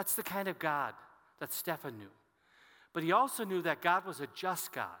 That's the kind of God that Stephen knew. But he also knew that God was a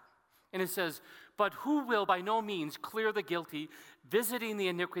just God, And it says, but who will by no means clear the guilty, visiting the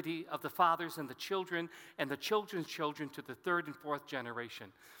iniquity of the fathers and the children's children to the third and fourth generation.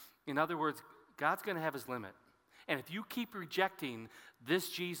 In other words, God's going to have his limit. And if you keep rejecting this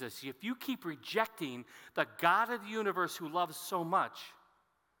Jesus, if you keep rejecting the God of the universe who loves so much,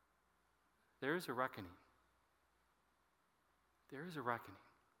 there is a reckoning. There is a reckoning.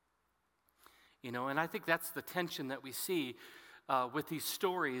 You know, and I think that's the tension that we see with these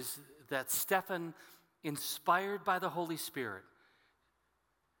stories that Stephen, inspired by the Holy Spirit,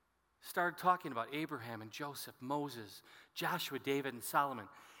 started talking about Abraham and Joseph, Moses, Joshua, David, and Solomon.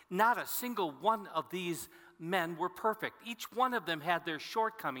 Not a single one of these men were perfect. Each one of them had their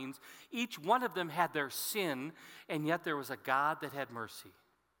shortcomings. Each one of them had their sin, and yet there was a God that had mercy.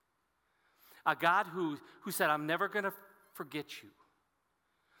 A God who said, I'm never going to forget you.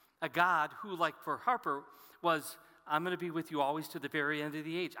 A God who, like for Harper, was, I'm going to be with you always to the very end of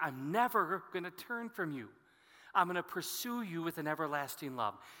the age. I'm never going to turn from you. I'm going to pursue you with an everlasting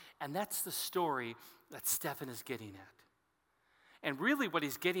love. And that's the story that Stephen is getting at. And really what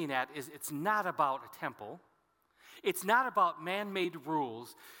he's getting at is it's not about a temple. It's not about man-made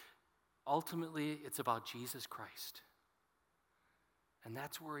rules. Ultimately, it's about Jesus Christ. And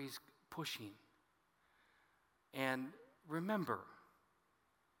that's where he's pushing. And remember,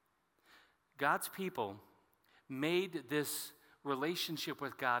 God's people made this relationship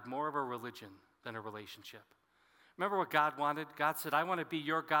with God more of a religion than a relationship. Remember what God wanted? God said, I want to be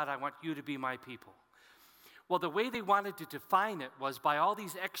your God. I want you to be my people. Well, the way they wanted to define it was by all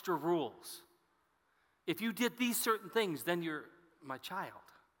these extra rules. If you did these certain things, then you're my child.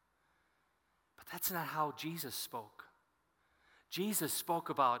 But that's not how Jesus spoke. Jesus spoke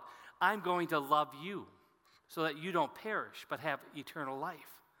about, I'm going to love you so that you don't perish but have eternal life.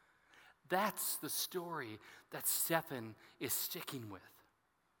 That's the story that Stephen is sticking with.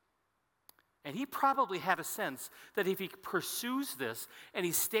 And he probably had a sense that if he pursues this and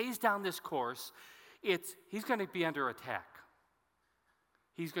he stays down this course, he's going to be under attack.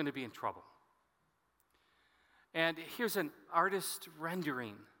 He's going to be in trouble. And here's an artist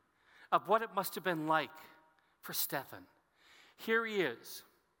rendering of what it must have been like for Stephen. Here he is.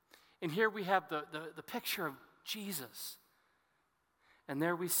 And here we have the picture of Jesus. And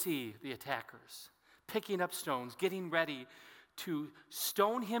there we see the attackers picking up stones, getting ready to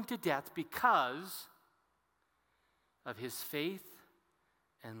stone him to death because of his faith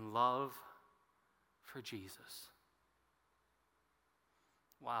and love for Jesus.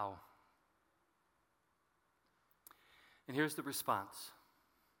 Wow. And here's the response.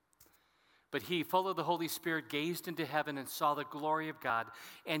 But he, full of the Holy Spirit, gazed into heaven and saw the glory of God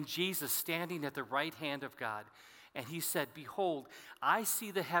and Jesus standing at the right hand of God. And he said, behold, I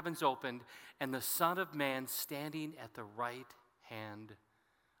see the heavens opened and the Son of Man standing at the right hand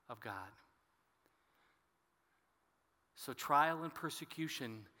of God. So trial and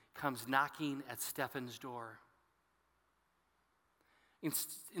persecution comes knocking at Stephen's door.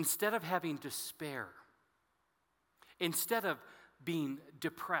 Instead of having despair, instead of being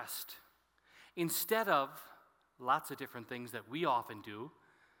depressed, instead of lots of different things that we often do,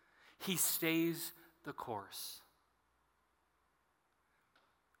 he stays the course.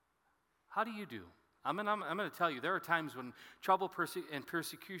 How do you do? I'm going to tell you, there are times when trouble and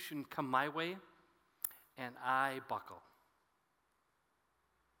persecution come my way, and I buckle.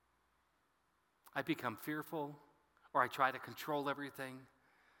 I become fearful, or I try to control everything,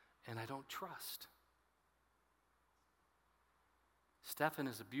 and I don't trust. Stephen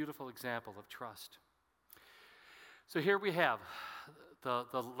is a beautiful example of trust. So here we have the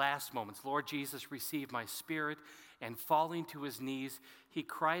last moments. Lord Jesus, receive my spirit. And falling to his knees, he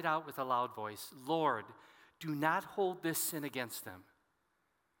cried out with a loud voice, Lord, do not hold this sin against them.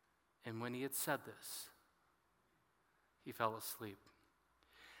 And when he had said this, he fell asleep.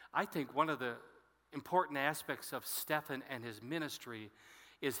 I think one of the important aspects of Stephen and his ministry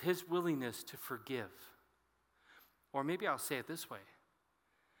is his willingness to forgive. Or maybe I'll say it this way.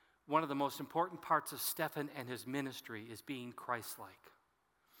 One of the most important parts of Stephen and his ministry is being Christ-like.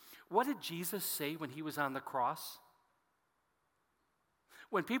 What did Jesus say when he was on the cross?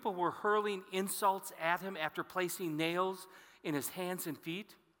 When people were hurling insults at him after placing nails in his hands and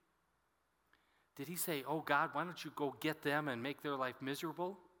feet, did he say, oh God, why don't you go get them and make their life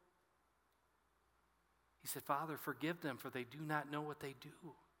miserable? He said, Father, forgive them, for they do not know what they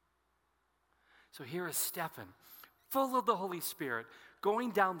do. So here is Stephen, full of the Holy Spirit,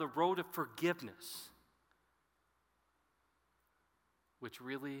 going down the road of forgiveness, which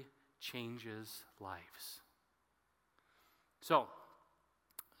really changes lives. So,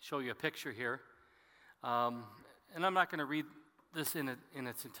 show you a picture here. And I'm not going to read this in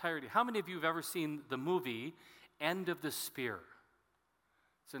its entirety. How many of you have ever seen the movie End of the Spear?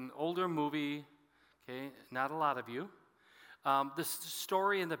 It's an older movie, okay, not a lot of you. The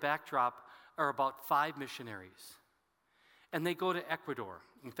story and the backdrop are about 5 missionaries. And they go to Ecuador.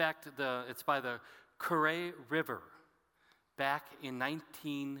 In fact, it's by the Curaray River back in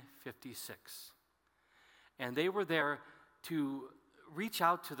 1956. And they were there to reach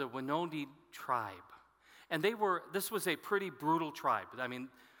out to the Wenonde tribe. And this was a pretty brutal tribe. I mean,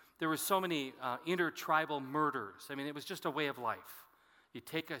 there were so many intertribal murders. I mean, it was just a way of life. You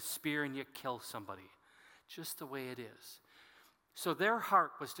take a spear and you kill somebody. Just the way it is. So their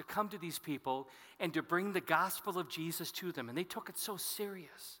heart was to come to these people and to bring the gospel of Jesus to them. And they took it so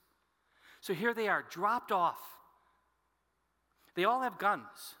serious. So here they are, dropped off. They all have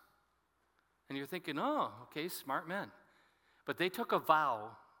guns. And you're thinking, oh, okay, smart men. But they took a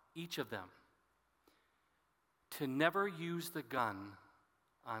vow, each of them, to never use the gun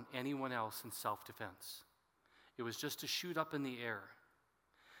on anyone else in self-defense. It was just to shoot up in the air.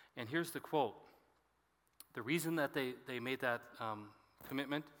 And here's the quote. The reason that they made that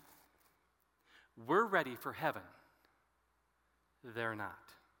commitment, we're ready for heaven. They're not.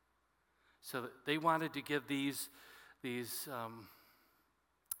 So they wanted to give these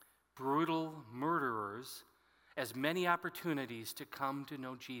brutal murderers as many opportunities to come to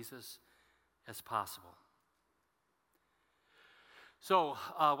know Jesus as possible. So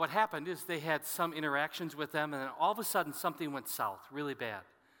what happened is they had some interactions with them, and then all of a sudden something went south really bad.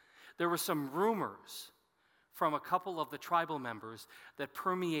 There were some rumors from a couple of the tribal members that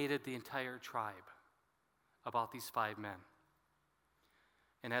permeated the entire tribe about these 5 men.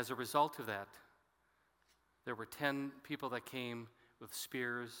 And as a result of that, there were 10 people that came with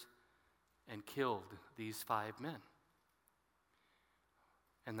spears and killed these 5 men.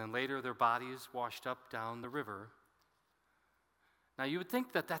 And then later their bodies washed up down the river. Now you would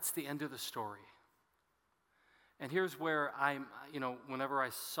think that that's the end of the story. And here's where whenever I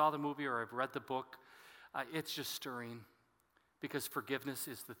saw the movie or I've read the book, it's just stirring because forgiveness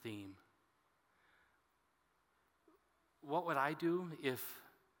is the theme. What would I do if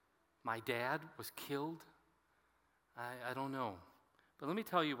my dad was killed? I don't know. But let me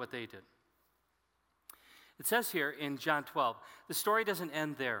tell you what they did. It says here in John 12, the story doesn't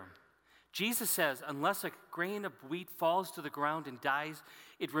end there. Jesus says, unless a grain of wheat falls to the ground and dies,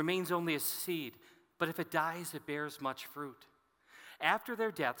 it remains only a seed. But if it dies, it bears much fruit. After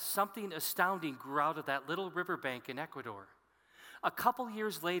their death, something astounding grew out of that little riverbank in Ecuador. A couple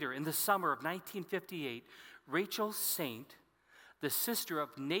years later, in the summer of 1958, Rachel Saint, the sister of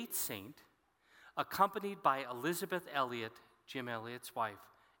Nate Saint, accompanied by Elizabeth Elliot, Jim Elliot's wife,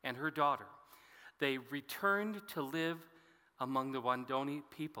 and her daughter, they returned to live among the Wenonde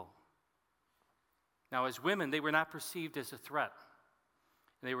people. Now, as women, they were not perceived as a threat.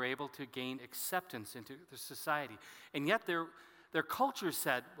 They were able to gain acceptance into the society. And yet their culture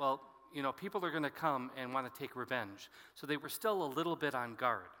said, well, people are going to come and want to take revenge. So they were still a little bit on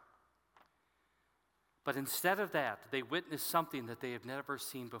guard. But instead of that, they witnessed something that they had never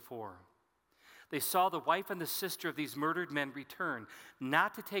seen before. They saw the wife and the sister of these murdered men return,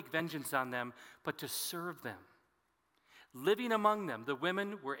 not to take vengeance on them, but to serve them. Living among them, the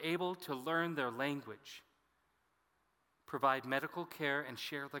women were able to learn their language, provide medical care, and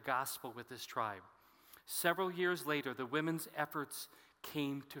share the gospel with this tribe. Several years later, the women's efforts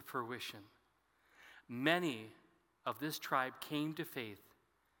came to fruition. Many of this tribe came to faith,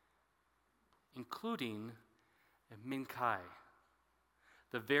 including Minkai,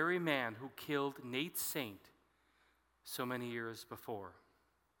 the very man who killed Nate Saint so many years before.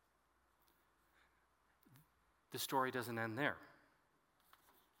 The story doesn't end there.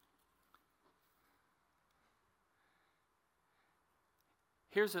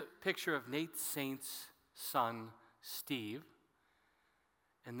 Here's a picture of Nate Saint's son, Steve,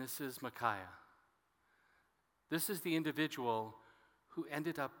 and this is Micaiah. This is the individual who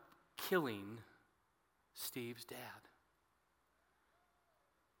ended up killing Steve's dad.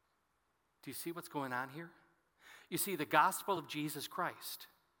 Do you see what's going on here? You see, the gospel of Jesus Christ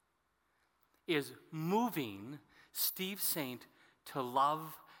is moving Steve Saint to love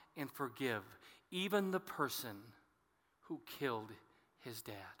and forgive even the person who killed his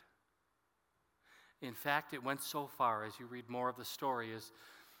dad. In fact, it went so far, as you read more of the story, is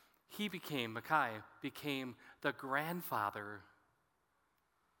Micaiah became the grandfather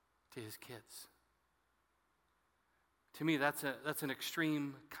to his kids. To me, that's an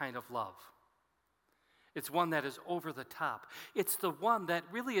extreme kind of love. It's one that is over the top. It's the one that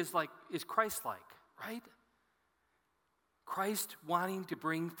really is Christ-like, right? Christ wanting to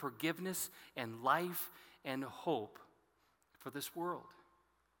bring forgiveness and life and hope for this world.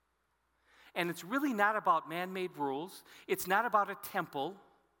 And it's really not about man-made rules. It's not about a temple,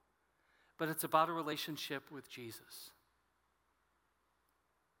 but it's about a relationship with Jesus.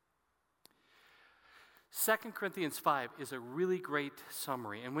 2 Corinthians 5 is a really great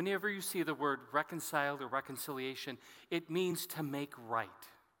summary. And whenever you see the word reconciled or reconciliation, it means to make right,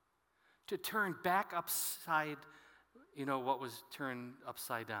 to turn back upside, what was turned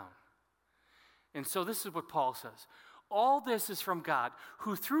upside down. And so this is what Paul says. All this is from God,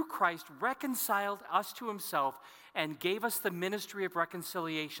 who through Christ reconciled us to himself and gave us the ministry of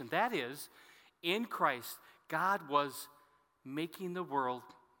reconciliation. That is, in Christ, God was making the world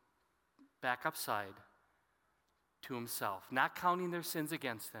back upside to himself, not counting their sins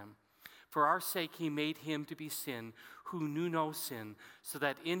against them. For our sake, he made him to be sin who knew no sin, so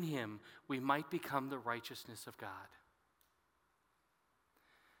that in him we might become the righteousness of God.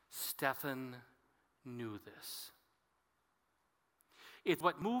 Stephen knew this. It's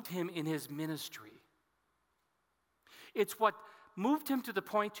what moved him in his ministry. It's what moved him to the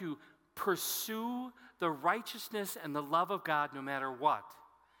point to pursue the righteousness and the love of God no matter what,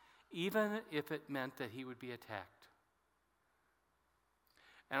 even if it meant that he would be attacked.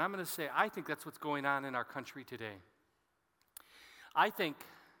 And I'm going to say, I think that's what's going on in our country today. I think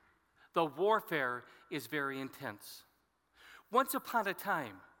the warfare is very intense. Once upon a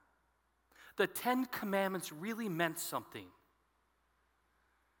time, the 10 Commandments really meant something.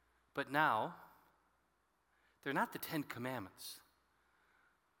 But now, they're not the 10 Commandments.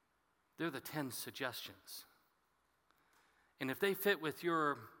 They're the 10 suggestions. And if they fit with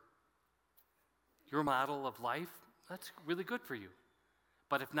your model of life, that's really good for you.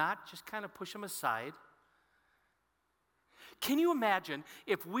 But if not, just kind of push them aside. Can you imagine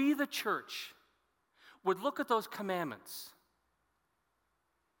if we, the church, would look at those commandments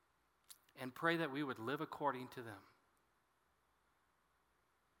and pray that we would live according to them?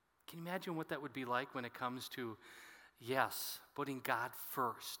 Can you imagine what that would be like when it comes to, yes, putting God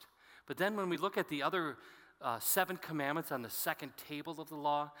first? But then when we look at the other 7 commandments on the second table of the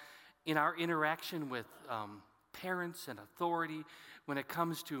law, in our interaction with parents and authority, when it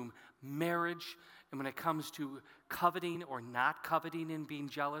comes to marriage, and when it comes to coveting or not coveting and being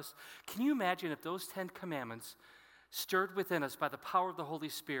jealous, can you imagine if those 10 commandments stirred within us by the power of the Holy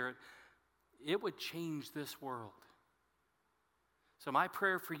Spirit, it would change this world. So my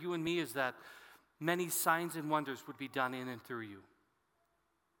prayer for you and me is that many signs and wonders would be done in and through you.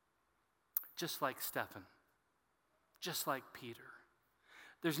 Just like Stephen, just like Peter.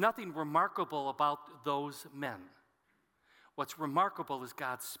 There's nothing remarkable about those men. What's remarkable is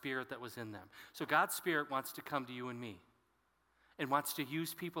God's Spirit that was in them. So God's Spirit wants to come to you and me and wants to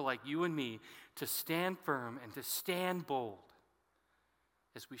use people like you and me to stand firm and to stand bold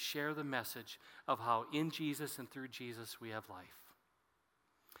as we share the message of how in Jesus and through Jesus we have life.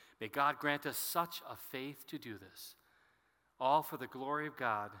 May God grant us such a faith to do this, all for the glory of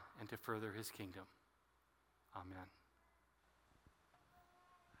God and to further his kingdom. Amen.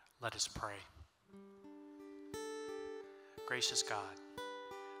 Let us pray. Gracious God,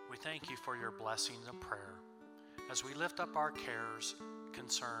 we thank you for your blessings and prayer as we lift up our cares,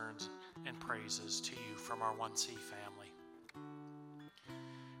 concerns, and praises to you from our 1C family.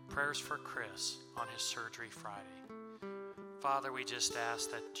 Prayers for Chris on his surgery Friday. Father, we just ask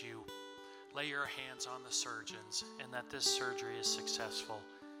that you lay your hands on the surgeons and that this surgery is successful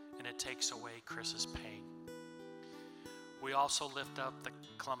and it takes away Chris's pain. We also lift up the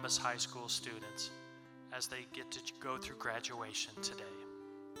Columbus High School students as they get to go through graduation today.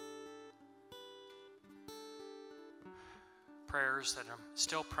 Prayers that I'm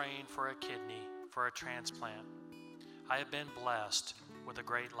still praying for a kidney, for a transplant. I have been blessed with a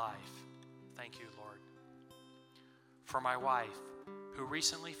great life. Thank you, Lord. For my wife, who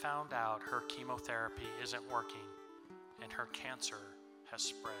recently found out her chemotherapy isn't working and her cancer has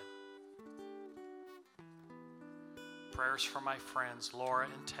spread. Prayers for my friends Laura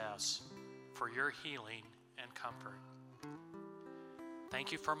and Tess for your healing and comfort.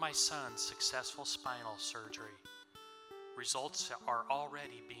 Thank you for my son's successful spinal surgery. Results are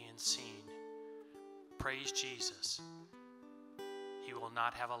already being seen. Praise Jesus. He will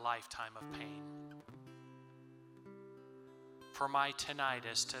not have a lifetime of pain. For my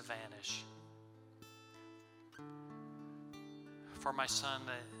tinnitus to vanish. For my son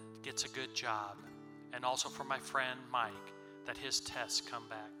that gets a good job. And also for my friend Mike, that his tests come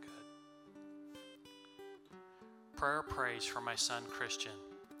back good. Prayer praise for my son Christian.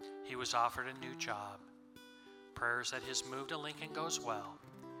 He was offered a new job. Prayers that his move to Lincoln goes well,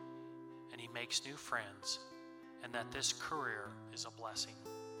 and he makes new friends, and that this career is a blessing.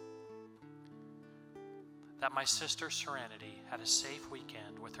 that my sister Serenity had a safe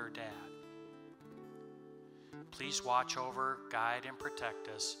weekend with her dad. Please watch over, guide, and protect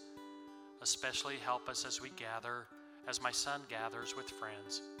us. Especially help us as we gather, as my son gathers with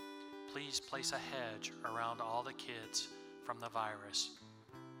friends. Please place a hedge around all the kids from the virus.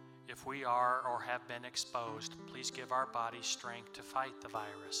 If we are or have been exposed, please give our bodies strength to fight the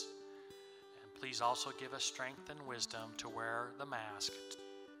virus. And please also give us strength and wisdom to wear the mask.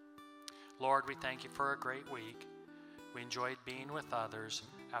 Lord, we thank you for a great week. We enjoyed being with others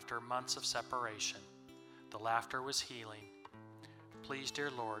after months of separation. The laughter was healing. Please, dear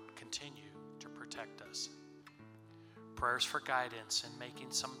Lord, continue to protect us. Prayers for guidance in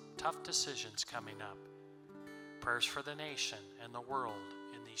making some tough decisions coming up. Prayers for the nation and the world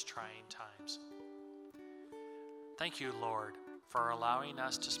in these trying times. Thank you, Lord, for allowing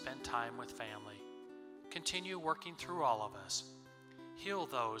us to spend time with family. Continue working through all of us. Heal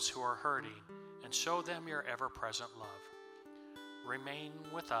those who are hurting and show them your ever-present love. Remain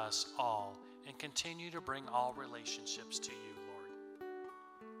with us all and continue to bring all relationships to you, Lord.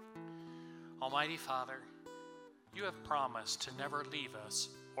 Almighty Father, you have promised to never leave us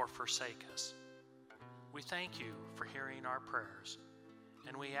or forsake us. We thank you for hearing our prayers,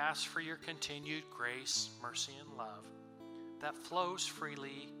 and we ask for your continued grace, mercy, and love that flows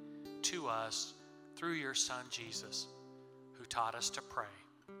freely to us through your Son, Jesus, who taught us to pray.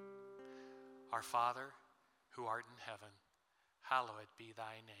 Our Father, who art in heaven, hallowed be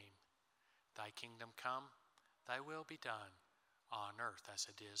thy name. Thy kingdom come, thy will be done, on earth as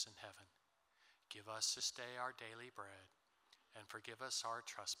it is in heaven. Give us this day our daily bread, and forgive us our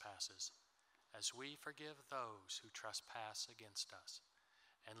trespasses, as we forgive those who trespass against us.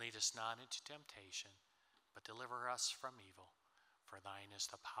 And lead us not into temptation, but deliver us from evil. For thine is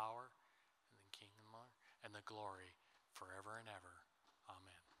the power, and the kingdom, and the glory, forever and ever.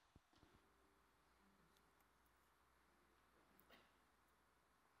 Amen.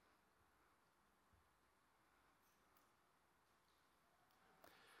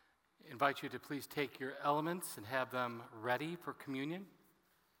 I invite you to please take your elements and have them ready for communion.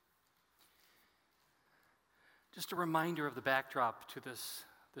 Just a reminder of the backdrop to this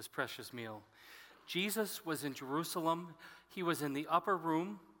precious meal. Jesus was in Jerusalem. He was in the upper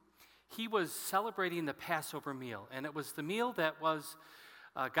room. He was celebrating the Passover meal, and it was the meal that was,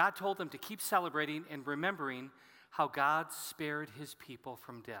 God told him to keep celebrating and remembering how God spared his people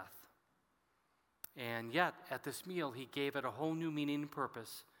from death. And yet, at this meal, he gave it a whole new meaning and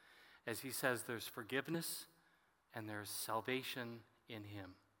purpose, as he says there's forgiveness and there's salvation in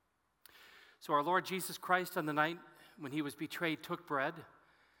him. So our Lord Jesus Christ, on the night when he was betrayed, took bread,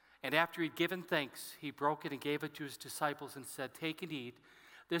 and after he'd given thanks, he broke it and gave it to his disciples and said, "Take and eat.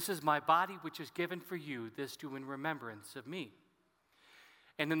 This is my body which is given for you. This do in remembrance of me."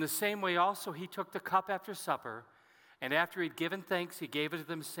 And in the same way also he took the cup after supper, and after he'd given thanks, he gave it to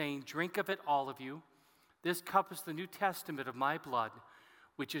them, saying, "Drink of it, all of you. This cup is the New Testament of my blood,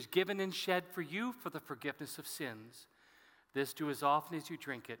 which is given and shed for you for the forgiveness of sins. This do as often as you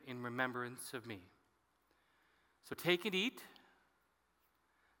drink it in remembrance of me." So take and eat.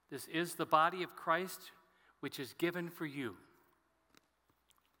 This is the body of Christ, which is given for you.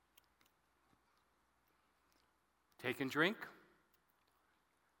 Take and drink.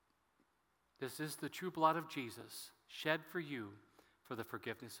 This is the true blood of Jesus, shed for you for the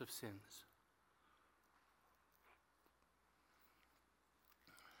forgiveness of sins.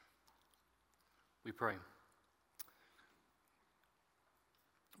 We pray.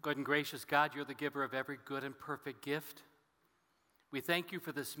 Good and gracious God, you're the giver of every good and perfect gift. We thank you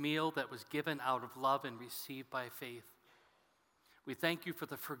for this meal that was given out of love and received by faith. We thank you for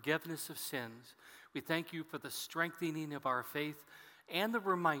the forgiveness of sins. We thank you for the strengthening of our faith and the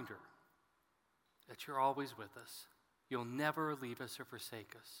reminder that you're always with us. You'll never leave us or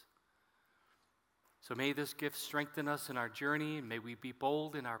forsake us. So may this gift strengthen us in our journey, and may we be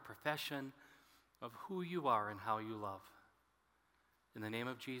bold in our profession of who you are and how you love. In the name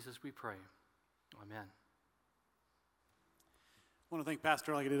of Jesus we pray. Amen. I want to thank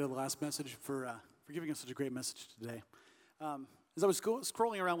Pastor, like I did in the last message, for giving us such a great message today. As I was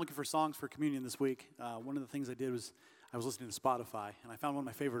scrolling around looking for songs for communion this week, one of the things I did was I was listening to Spotify, and I found one of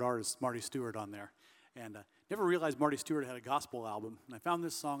my favorite artists, Marty Stewart, on there. And never realized Marty Stewart had a gospel album. And I found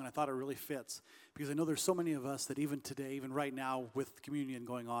this song, and I thought it really fits, because I know there's so many of us that even today, even right now with communion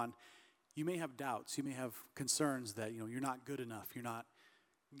going on, you may have doubts, you may have concerns that, you're not good enough, you're not,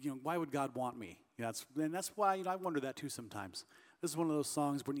 why would God want me? And that's why, I wonder that too sometimes. This is one of those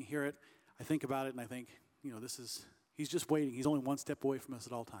songs, when you hear it, I think about it and I think, he's just waiting. He's only one step away from us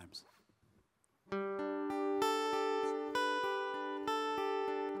at all times.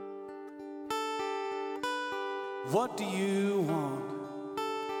 What do you want?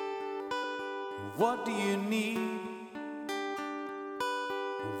 What do you need?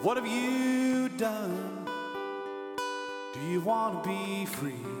 What have you done? Do you want to be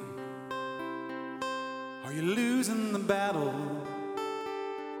free? Are you losing the battle?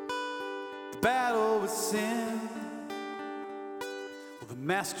 The battle with sin? Well, the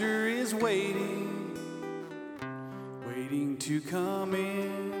master is waiting, waiting to come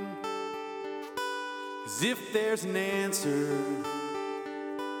in. 'Cause if there's an answer,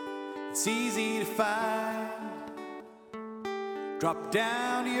 it's easy to find. Drop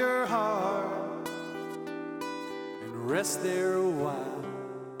down to your heart and rest there a while.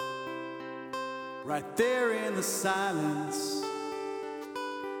 Right there in the silence,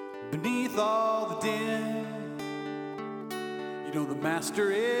 beneath all the din, you know the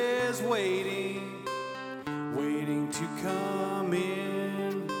master is waiting, waiting to come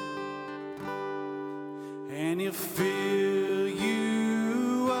in. And he'll fill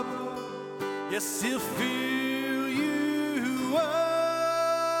you up, yes, he'll fill you up.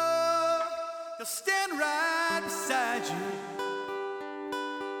 He'll stand right beside you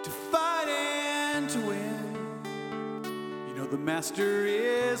to fight and to win. You know the master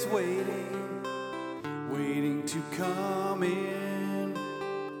is waiting, waiting to come in.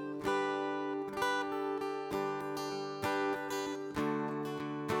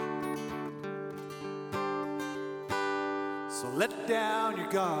 So let down your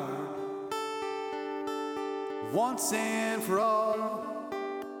guard once and for all.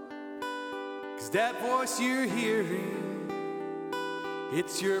 'Cause that voice you're hearing,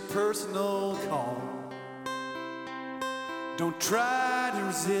 it's your personal call. Don't try to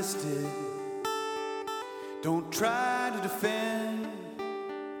resist it. Don't try to defend.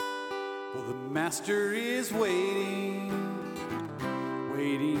 Well, the master is waiting,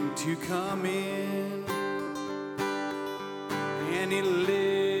 waiting to come in. And he'll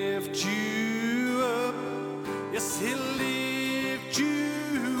lift you up. Yes, he'll lift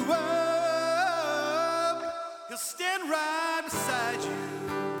you up. He'll stand right beside you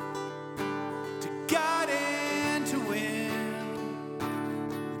to guide and to win.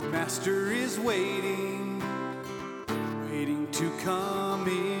 The master is waiting, waiting to come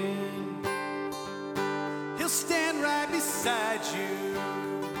in. He'll stand right beside you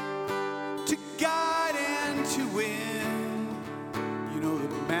to guide and to win.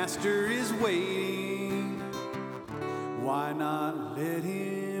 The master is waiting. Why not let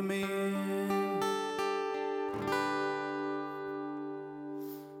him in?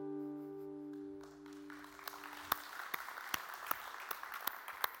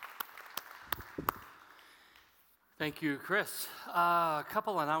 Thank you, Chris. A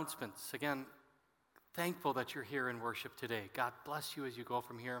couple announcements. Again, thankful that you're here in worship today. God bless you as you go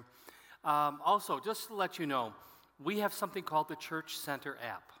from here. Also, just to let you know, we have something called the Church Center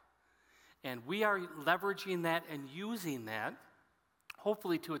app. And we are leveraging that and using that,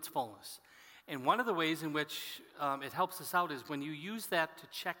 hopefully to its fullness. And one of the ways in which it helps us out is when you use that to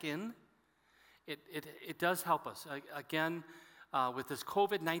check in, it does help us. Again, with this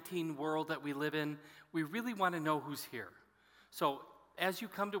COVID-19 world that we live in, we really want to know who's here. So as you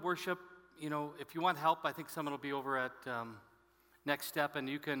come to worship, if you want help, I think someone will be over at Next Step, and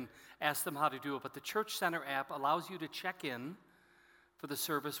you can ask them how to do it. But the Church Center app allows you to check in for the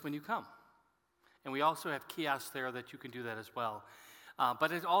service when you come. And we also have kiosks there that you can do that as well.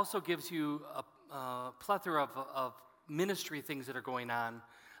 But it also gives you a plethora of ministry things that are going on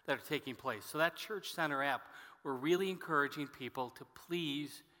that are taking place. So that Church Center app, we're really encouraging people to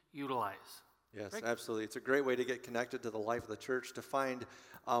please utilize. Yes, Right? absolutely. It's a great way to get connected to the life of the church, to find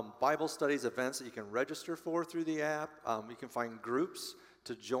Bible studies, events that you can register for through the app. You can find groups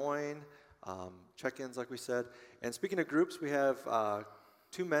to join, check-ins, like we said. And speaking of groups, we have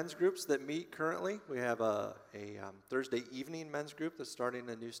 2 men's groups that meet currently. We have a Thursday evening men's group that's starting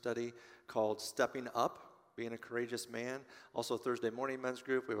a new study called Stepping Up, Being a Courageous Man. Also a Thursday morning men's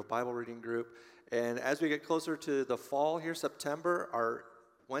group. We have a Bible reading group. And as we get closer to the fall here, September, our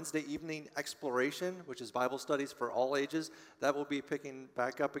Wednesday evening exploration, which is Bible studies for all ages, that will be picking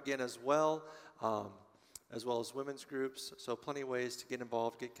back up again as well as women's groups. So plenty of ways to get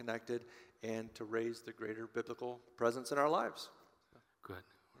involved, get connected, and to raise the greater biblical presence in our lives. Good.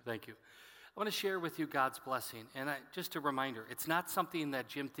 Thank you. I want to share with you God's blessing. And just a reminder, it's not something that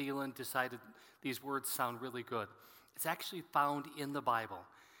Jim Thielen decided these words sound really good. It's actually found in the Bible.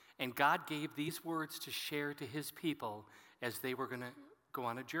 And God gave these words to share to his people as they were going to go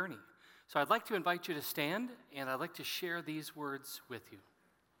on a journey. So I'd like to invite you to stand, and I'd like to share these words with you.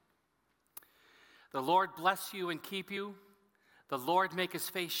 The Lord bless you and keep you. The Lord make his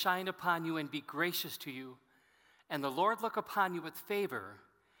face shine upon you and be gracious to you. and the Lord look upon you with favor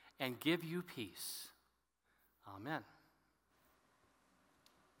and give you peace. Amen.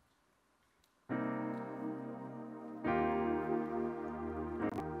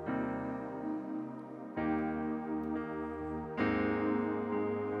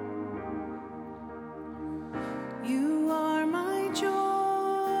 You are my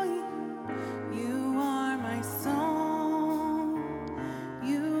joy, you are my song,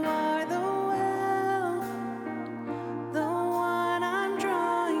 you are the well, the one I'm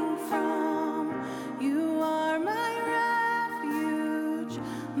drawing from, you are my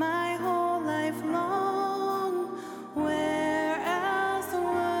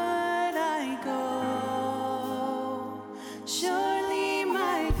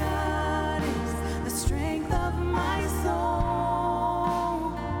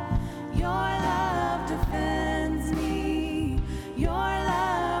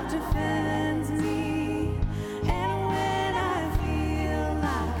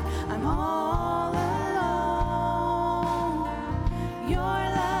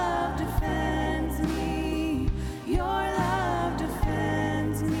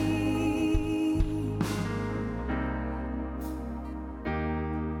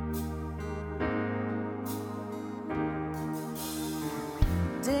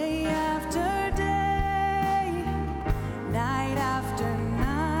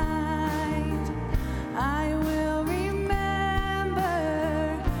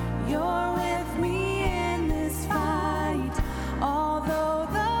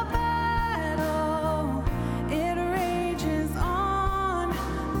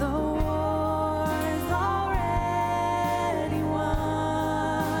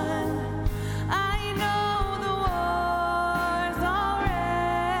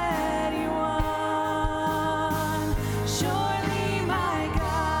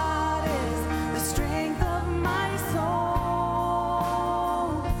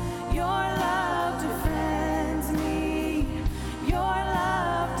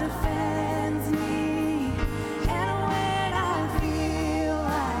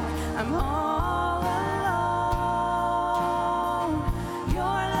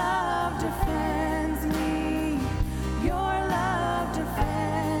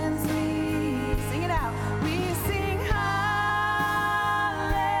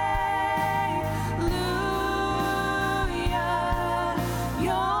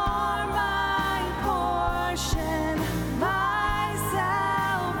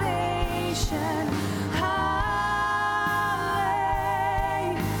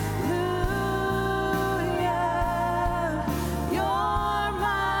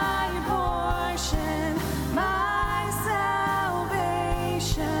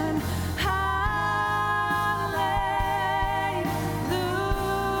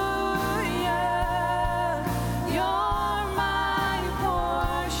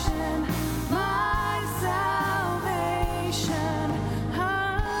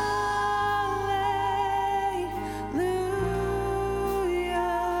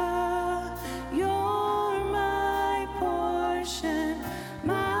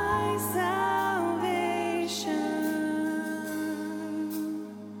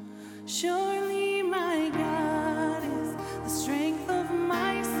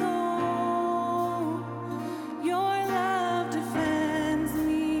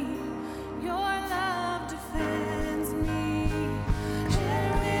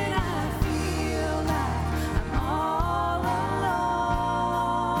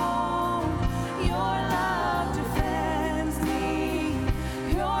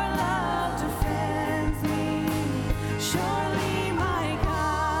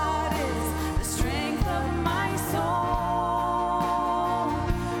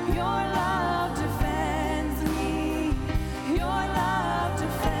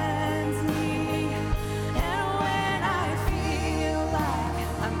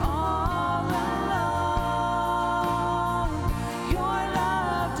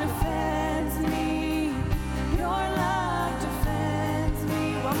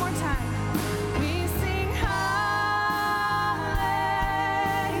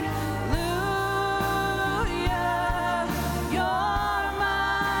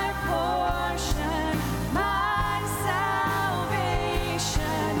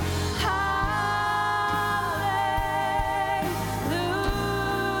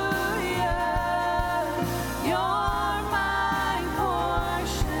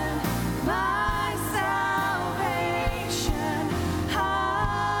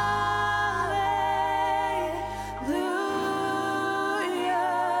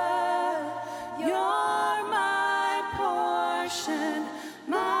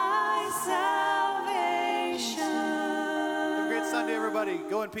everybody.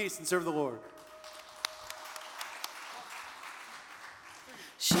 Go in peace and serve the Lord.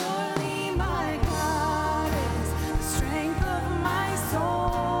 Surely my God is the strength of my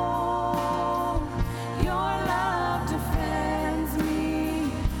soul. Your love defends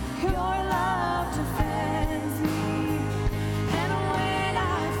me. Your love defends me. And when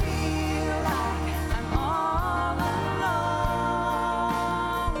I feel like I'm all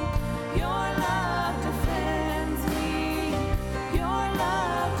alone, your love defends me. Your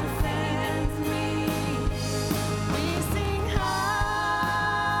love defends me. We sing hallelujah.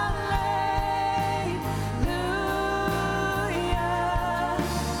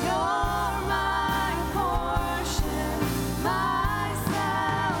 You're my portion, my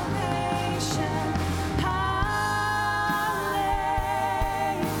salvation. Hallelujah.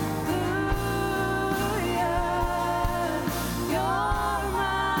 You're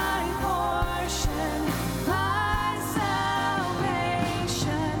my portion, my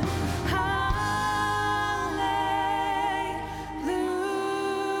salvation. Hallelujah.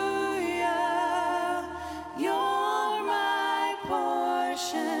 You're my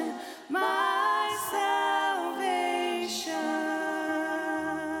portion, my salvation.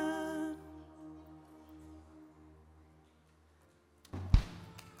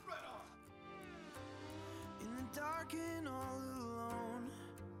 In the dark and all alone,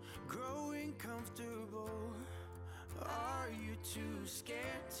 growing comfortable. Are you too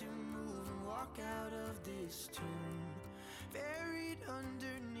scared to move and walk out of this tomb? Buried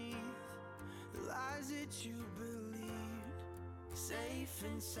underneath the lies that you believed. Safe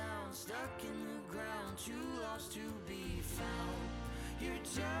and sound, stuck in the ground, too lost to be found. You're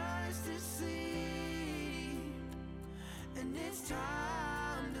just asleep, and it's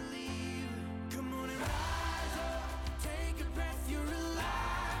time to leave. Come on and rise up, take a breath, you're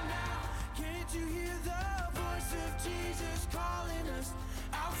alive now. Can't you hear the voice of Jesus calling us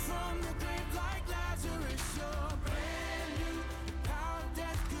out from the grave like Lazarus? You're brand new, the power of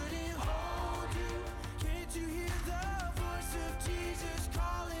death couldn't hold you. Can't you hear the voice of Jesus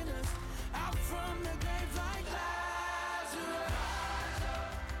calling us out from the grave like Lazarus? Rise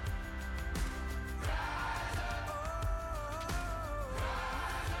up, rise up, oh,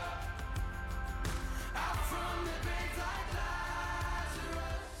 rise up, out from the grave like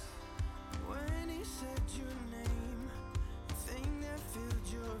Lazarus. When he said your name, the thing that filled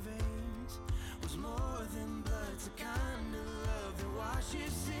your veins was more than blood. It's a kind of love that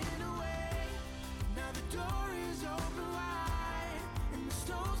washes sin away. Now the door is open wide, and the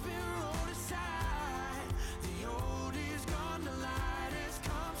stone's been rolled aside. The old is gone, the light has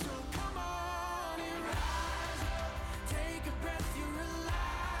come, so come on and rise up. Take a breath, you're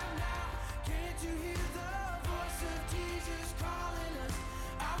alive now. Can't you hear the voice of Jesus calling us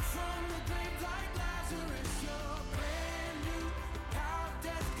out from the grave like Lazarus? You're brand new, the power of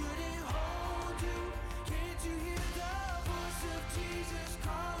death couldn't hold you. Can't you hear the voice of Jesus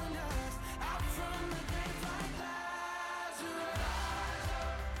calling us out from the grave like Lazarus?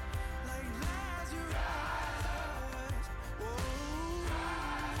 Like Lazarus. Whoa.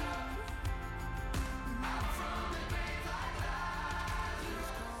 Out from the grave like Lazarus.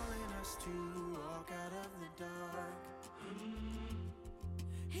 Calling us to walk out of the dark.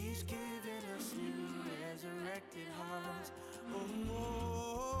 He's given us new resurrected hearts.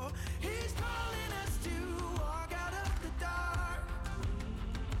 Oh, he's calling us to